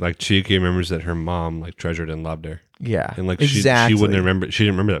like Chiyuki remembers that her mom like treasured and loved her. Yeah, and like exactly. she wouldn't remember. She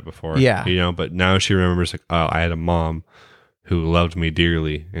didn't remember that before. Yeah, you know, but now she remembers like, oh, I had a mom who loved me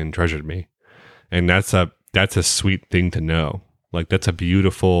dearly and treasured me, and that's a sweet thing to know. Like that's a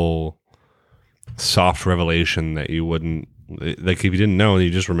beautiful, soft revelation that you wouldn't, like if you didn't know and you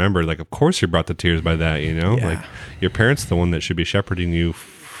just remembered, like of course you're brought to tears by that, you know. Like your parents the one that should be shepherding you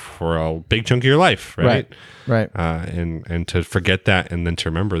for a big chunk of your life, right? And to forget that and then to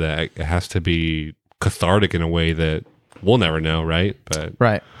remember that, it has to be cathartic in a way that we'll never know, right? But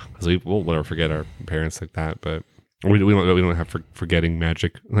because we'll never forget our parents like that, but we don't have forgetting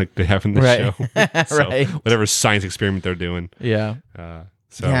magic like they have in the show. So whatever science experiment they're doing,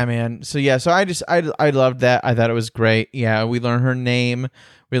 So. Yeah, man. So I loved that. I thought it was great. Yeah, we learn her name,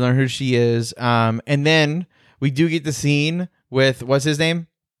 we learn who she is, and then we do get the scene with what's his name,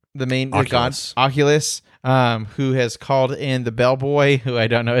 the main Oculus. God Oculus, who has called in the bellboy, who I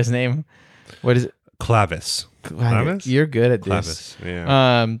don't know his name. What is it? Clavis. You're good at this. this.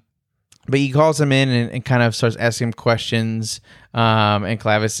 Yeah. But he calls him in and kind of starts asking him questions. And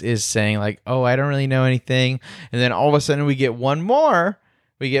Clavis is saying like, "Oh, I don't really know anything." And then all of a sudden we get one more.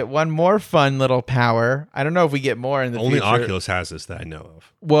 We get one more fun little power. I don't know if we get more in the Only future. Oculus has this that I know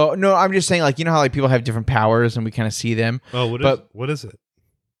of. Well, no, I'm just saying, like, you know how like people have different powers and we kind of see them. Oh, what is it?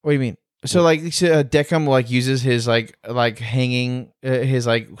 What do you mean? So like Deckham like uses his like hanging his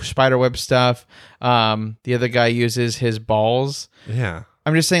like spiderweb stuff. The other guy uses his balls. Yeah.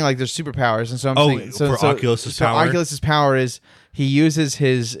 I'm just saying like there's superpowers, and so I'm saying for Oculus's power. Oculus's power is he uses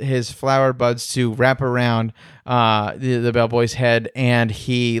his flower buds to wrap around the bellboy's head, and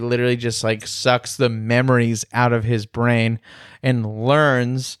he literally just like sucks the memories out of his brain and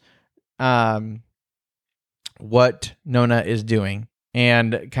learns what Nona is doing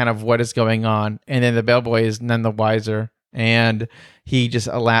and kind of what is going on, and then the bellboy is none the wiser. And he just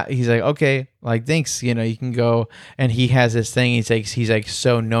he's like, okay, like, thanks, you know, you can go. And he has this thing. He's like,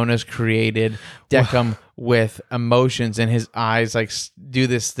 so Nona's created Deckham with emotions, and his eyes like do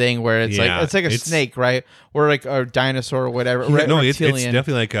this thing where it's like a snake, right? Or like a dinosaur or whatever. Yeah, no, it's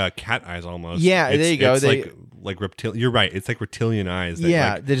definitely like cat eyes almost. Yeah, there you go. It's like reptilian. You're right. It's like reptilian eyes.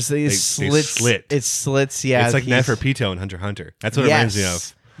 That they slit. It slits. Yeah, it's like Neferpito in Hunter x Hunter. That's what it reminds me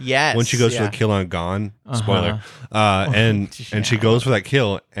of. Yes. When she goes for the kill on Gon, spoiler, and she goes for that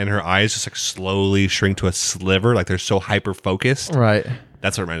kill, and her eyes just like slowly shrink to a sliver, like they're so hyper focused. Right.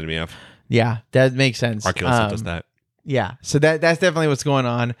 That's what it reminded me of. Yeah, that makes sense. Oculus does that. Yeah, so that's definitely what's going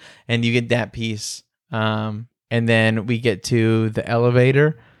on, and you get that piece, and then we get to the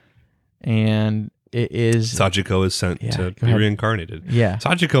elevator, and it is Sachiko is sent to be reincarnated. Yeah,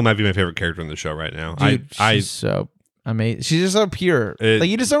 Sachiko might be my favorite character in the show right now. Dude, she's so amazing. She's just so pure. Like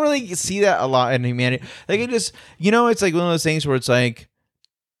you just don't really see that a lot in humanity. Like it just, you know, it's like one of those things where it's like,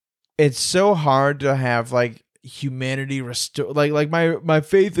 it's so hard to have like humanity restored. Like my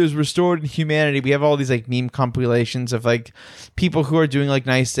faith is restored in humanity. We have all these like meme compilations of like people who are doing like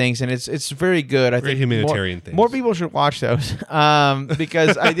nice things, and it's very good. I think humanitarian things. More people should watch those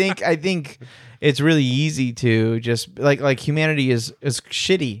because I think it's really easy to just like humanity is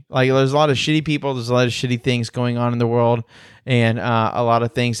shitty. Like there's a lot of shitty people. There's a lot of shitty things going on in the world, and a lot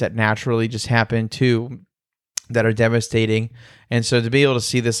of things that naturally just happen too that are devastating. And so to be able to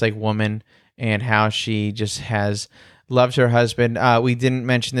see this like woman and how she just has loved her husband. We didn't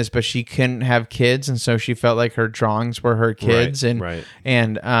mention this, but she couldn't have kids, and so she felt like her drawings were her kids.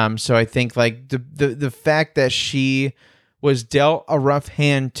 And so I think like the fact that she was dealt a rough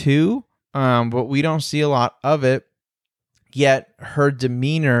hand too, but we don't see a lot of it. Yet her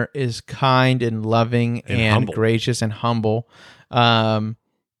demeanor is kind and loving and gracious and humble.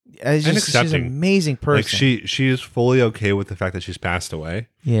 She's an amazing person. Like she is fully okay with the fact that she's passed away.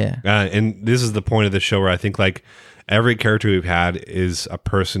 Yeah. And this is the point of the show where I think like every character we've had is a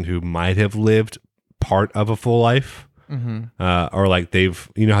person who might have lived part of a full life. Mm-hmm. Or like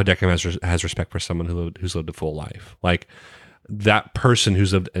they've, you know how Deckham has respect for someone who's lived a full life. Like that person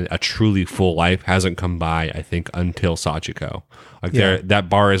who's a truly full life hasn't come by, I think, until Sachiko. Like that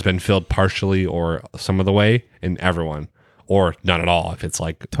bar has been filled partially or some of the way in everyone, or not at all if it's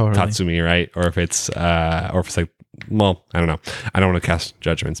like Tatsumi, right? Or if it's like, well, I don't know. I don't want to cast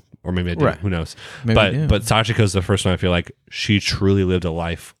judgments, or maybe I do. Right. Who knows? Maybe but Sachiko's the first one I feel like she truly lived a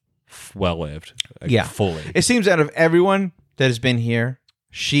life well lived, like fully. It seems out of everyone that has been here,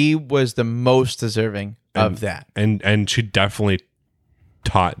 she was the most deserving of that. And she definitely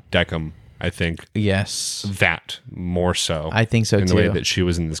taught Decim, I think. Yes. That more so. I think so, in too. the way that she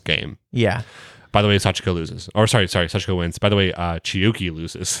was in this game. Yeah. By the way, Sachiko loses. Or sorry, Sachiko wins. By the way, Chiyuki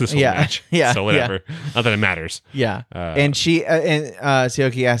loses this whole match. Yeah. So whatever. Not that it matters. Yeah. And she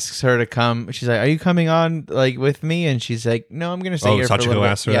Tsuyoki asks her to come. She's like, "Are you coming on like with me?" And she's like, "No, I'm going to stay here for a little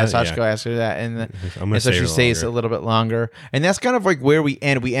bit." Sachiko asked her that, and so she stays a little bit longer. And that's kind of like where we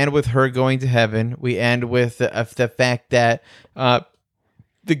end. We end with her going to heaven. We end with the fact that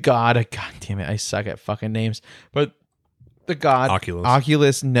the god damn it, I suck at fucking names, but the god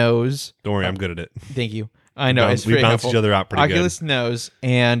Oculus knows. Don't worry, I'm good at it. Thank you. I know it's we bounce each other out pretty Oculus good. Knows,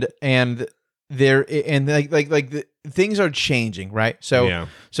 and there and like things are changing, right? So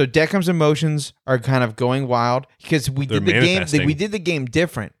Decim's emotions are kind of going wild because we did the game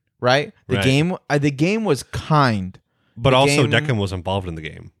different, right? The game was kind, but also Decim was involved in the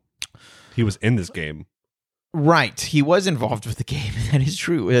game. He was in this game. Right, he was involved with the game. That is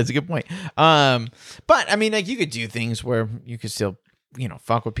true. That's a good point. But I mean, like you could do things where you could still,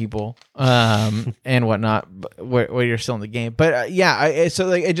 fuck with people, and whatnot, where you're still in the game. But so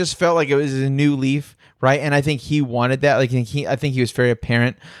like it just felt like it was a new leaf, right? And I think he wanted that. Like I think he was very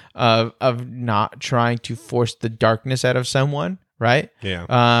apparent of not trying to force the darkness out of someone. Right? Yeah.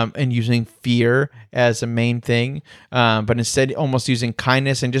 And using fear as a main thing, but instead almost using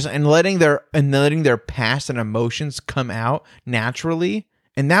kindness and letting their past and emotions come out naturally.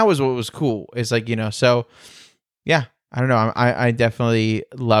 And that was what was cool. It's like, so yeah, I don't know. I definitely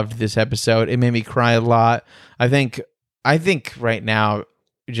loved this episode. It made me cry a lot. I think right now,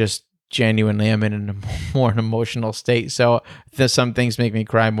 just genuinely I'm in a more emotional state, so some things make me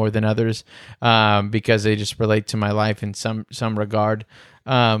cry more than others because they just relate to my life in some regard,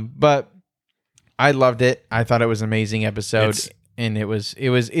 but I loved it. I thought it was an amazing episode, and it was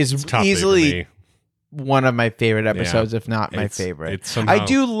easily one of my favorite episodes, if not my favorite. I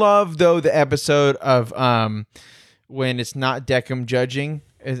do love though the episode of when it's not Decim judging.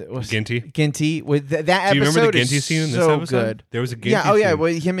 Ginty with that episode. Do you remember the Ginty scene in this episode? Good. There was a Ginty scene. Yeah.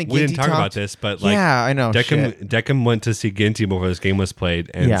 Well, him and Ginty we didn't talk talked about this, but like, yeah, I know. Decim went to see Ginty before this game was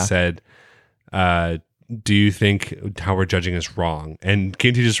played and said, "Do you think how we're judging is wrong?" And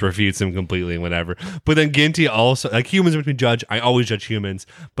Ginty just refutes him completely and whatever. But then Ginty also, like, humans between judge. I always judge humans.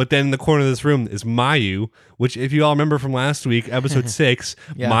 But then in the corner of this room is Mayu, which, if you all remember from last week, episode 6,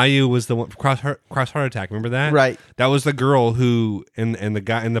 Mayu was the one cross heart attack. Remember that? Right. That was the girl who and the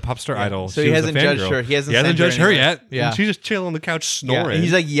guy in the pop star idol. So he hasn't judged her. He hasn't judged her yet. Yeah. And she's just chilling on the couch snoring. Yeah. And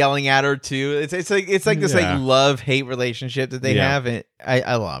he's like yelling at her too. It's like this like love-hate relationship that they have, and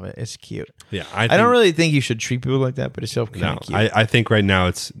I love it. It's cute. Yeah. I don't really think you should treat people like that, but it's still kind of cute. I think right now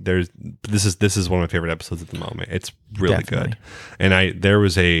this is one of my favorite episodes at the moment. It's really good. And there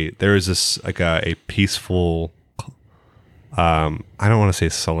was this like a peaceful I don't want to say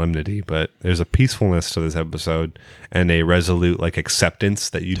solemnity, but there's a peacefulness to this episode and a resolute like acceptance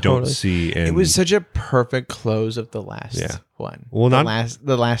that you don't see in. It was such a perfect close of the last one. Well,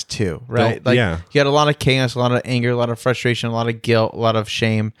 the last two, right? Like you had a lot of chaos, a lot of anger, a lot of frustration, a lot of guilt, a lot of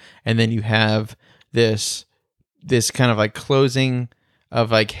shame, and then you have this kind of like closing of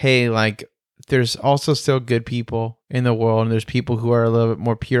like, hey, like there's also still good people in the world, and there's people who are a little bit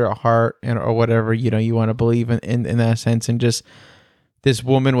more pure at heart or whatever, you want to believe in that sense. And just this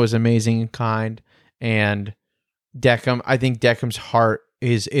woman was amazing and kind, and Decim, I think Decim's heart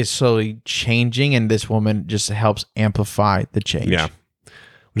is slowly changing, and this woman just helps amplify the change. Yeah.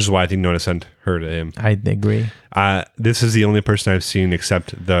 Which is why I think Nona sent her to him. I agree. This is the only person I've seen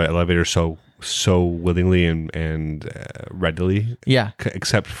accept the elevator so willingly and readily. Yeah.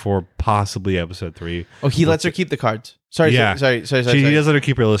 Except for possibly episode 3. Oh, he lets her keep the cards. Sorry. He does let her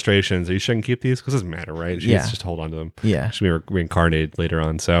keep her illustrations. You shouldn't keep these because it doesn't matter, right? She just hold on to them. Yeah. She'll be reincarnated later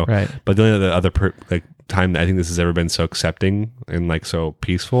on. So, right. But the only other time that I think this has ever been so accepting and like so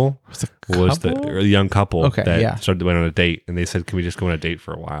peaceful was the young couple that started went on a date, and they said, "Can we just go on a date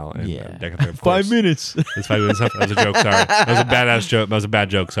for a while?" And Decim, 5 minutes. It's 5 minutes. That was a joke. Sorry, that was a badass joke. That was a bad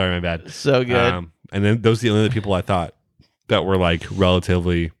joke. Sorry, my bad. So good. And then those are the only people I thought that were like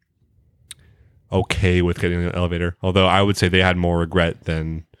relatively okay with getting in the elevator. Although I would say they had more regret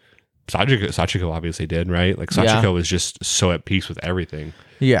than Sachiko obviously did, right? Like Sachiko was just so at peace with everything.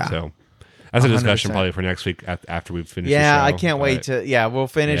 Yeah. So that's a 100%. discussion probably for next week after we've finished. Yeah, the show, I can't wait to. Yeah, we'll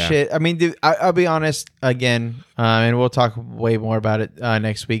finish it. I mean, dude, I'll be honest again, and we'll talk way more about it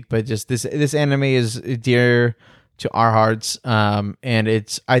next week. But just this anime is dear to our hearts,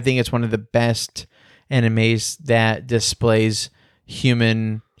 and I think it's one of the best animes that displays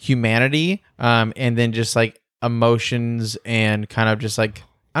humanity, and then just like emotions and kind of just like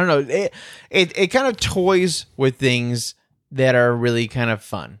I don't know, it kind of toys with things that are really kind of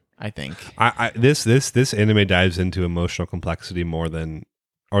fun. I think this anime dives into emotional complexity more than,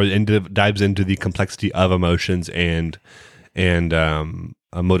 dives into the complexity of emotions and a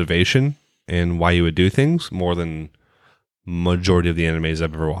motivation and why you would do things more than majority of the animes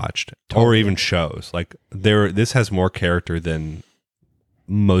I've ever watched, or even shows. Like this has more character than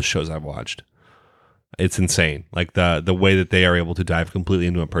most shows I've watched. It's insane. Like the way that they are able to dive completely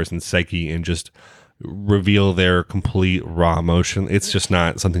into a person's psyche and just reveal their complete raw emotion. It's just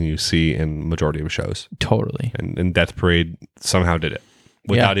not something you see in majority of shows. Totally. And Death Parade somehow did it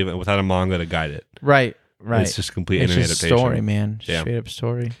without a manga to guide it. Right. It's just complete anime just adaptation. Story, man. Yeah. Straight up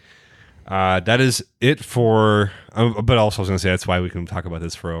story. That is it for. But also, I was going to say that's why we can talk about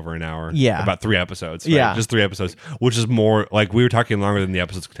this for over an hour. Yeah. About 3 episodes. Right? Yeah. Just 3 episodes, which is more like we were talking longer than the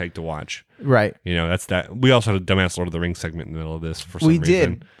episodes could take to watch. Right. You know, that's that. We also had a dumbass Lord of the Rings segment in the middle of this for some reason. We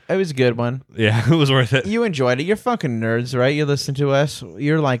did. It was a good one. Yeah, it was worth it. You enjoyed it. You're fucking nerds, right? You listen to us.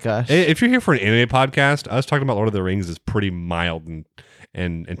 You're like us. If you're here for an anime podcast, us talking about Lord of the Rings is pretty mild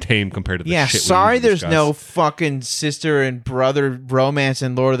and tame compared to the shit we sorry usually there's discuss. no fucking sister and brother romance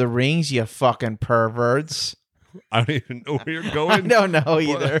in Lord of the Rings, you fucking perverts. I don't even know where you're I going. don't know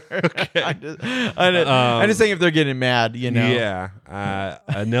either. Okay. I'm just saying if they're getting mad, you know. Yeah.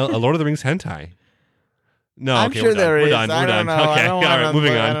 A Lord of the Rings hentai. No, I'm okay, sure we're done. there We're is. done. I We're don't done. know. Okay, I don't all wanna- right,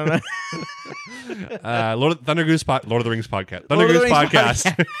 moving I on. don't know. Lord of the Rings podcast. Lord of the Rings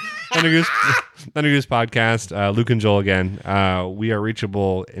podcast. Thunder Goose podcast. Luke and Joel again. We are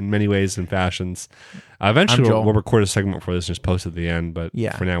reachable in many ways and fashions. Eventually, I'm Joel. we'll record a segment for this and just post at the end, but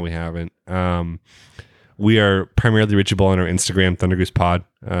Yeah. for now we haven't. We are primarily reachable on our Instagram, Thunder Goose Pod.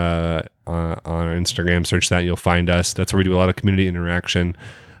 On our Instagram, search that, you'll find us. That's where we do a lot of community interaction.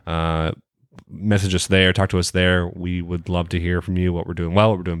 Message us there, talk to us there. We would love to hear from you, what we're doing well,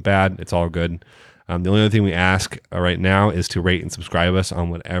 what we're doing bad. It's all good. The only other thing we ask right now is to rate and subscribe us on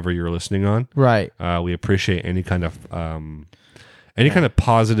whatever you're listening on. Right. We appreciate any kind of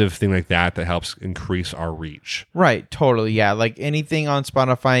positive thing like that helps increase our reach. Right, totally. Yeah, like anything on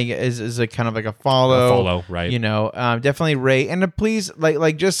Spotify is a kind of like a follow. Right? You know, definitely rate and please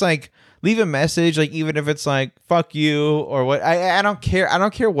just leave a message, like even if it's like fuck you or what. I don't care. I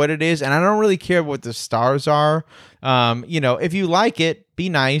don't care what it is, and I don't really care what the stars are. You know, if you like it, be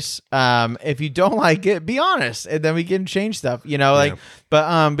nice. If you don't like it, be honest, and then we can change stuff. You know, like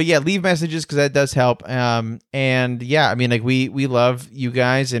but yeah, leave messages because that does help. And yeah, I mean, like we love you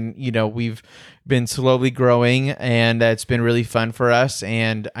guys, and you know, we've been slowly growing, and it's been really fun for us.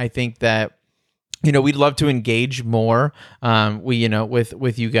 And I think that, you know, we'd love to engage more,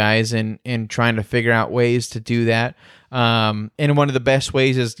 with you guys and trying to figure out ways to do that. And one of the best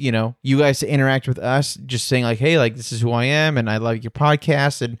ways is, you know, you guys to interact with us, just saying like, hey, like this is who I am and I love your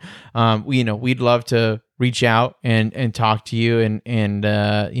podcast. And, we'd love to reach out and talk to you and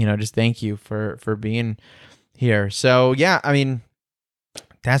just thank you for being here. So yeah, I mean,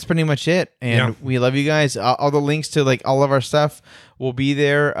 that's pretty much it. And we love you guys. All the links to like all of our stuff will be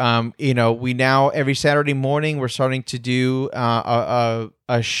there. We now every Saturday morning we're starting to do a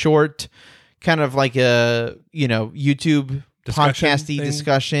short kind of like a YouTube podcasty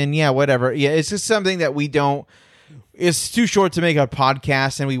discussion. Yeah, whatever. Yeah, it's just something that we don't. It's too short to make a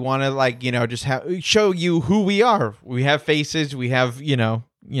podcast, and we want to just show you who we are. We have faces. We have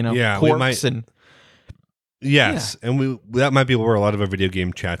quirks and. Yes, and that might be where a lot of our video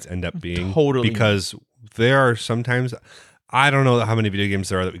game chats end up being. Totally. Because there are sometimes, I don't know how many video games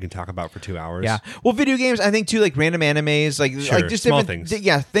there are that we can talk about for 2 hours. Yeah. Well, video games, I think too, like random animes, like just small different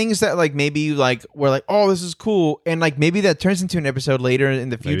things. Things that like maybe like we're like, oh, this is cool, and like maybe that turns into an episode later in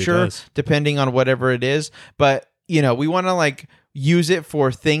the future, depending on whatever it is. But we want to like use it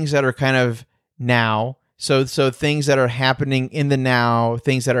for things that are kind of now. So things that are happening in the now,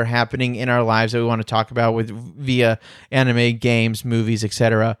 things that are happening in our lives that we want to talk about via anime, games, movies,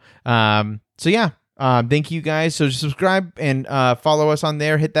 etc. Thank you guys. So subscribe and follow us on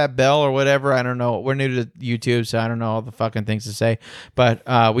there. Hit that bell or whatever. I don't know. We're new to YouTube, so I don't know all the fucking things to say. But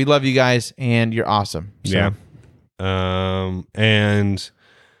we love you guys, and you're awesome. So. Yeah. And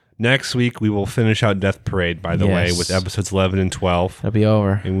Next week, we will finish out Death Parade, by the way, Yes. with episodes 11 and 12. It'll be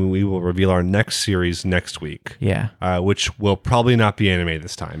over. And we will reveal our next series next week. Yeah. Which will probably not be anime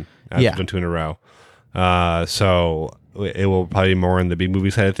this time. I've Yeah. done 2 in a row. So it will probably be more on the big movie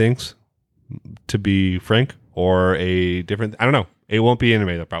side of things, to be frank, or a different, I don't know. It won't be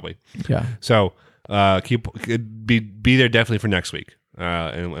anime though, probably. Yeah. So be there definitely for next week.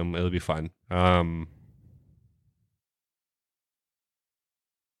 And it'll be fun.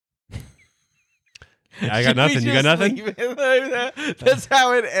 I got nothing. You got nothing? That's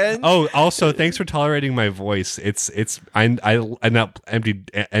how it ends. Oh, also, thanks for tolerating my voice. I not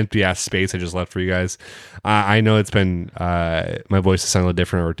empty ass space I just left for you guys. I know it's been my voice has sounded a little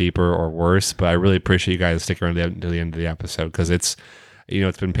different or deeper or worse, but I really appreciate you guys sticking around to the end of the episode because it's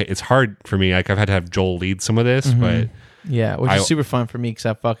it's hard for me. Like I've had to have Joel lead some of this, but yeah, which is super fun for me because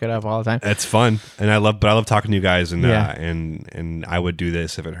I fuck it up all the time. it's fun, and I love talking to you guys, and Yeah. and I would do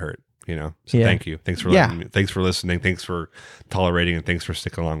this if it hurt. So Yeah. thank you. Thanks for thanks for listening. Thanks for tolerating, and thanks for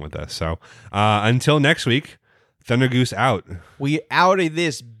sticking along with us. So until next week, Thunder Goose out. We outed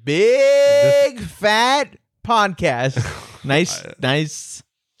this big fat podcast. Nice.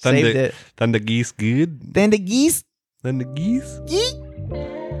 Saved it. Thunder Geese good. Then the geese. Thunder Geese.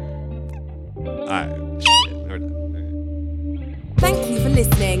 Thank you for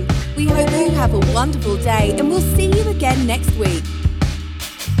listening. We hope you have a wonderful day and we'll see you again next week.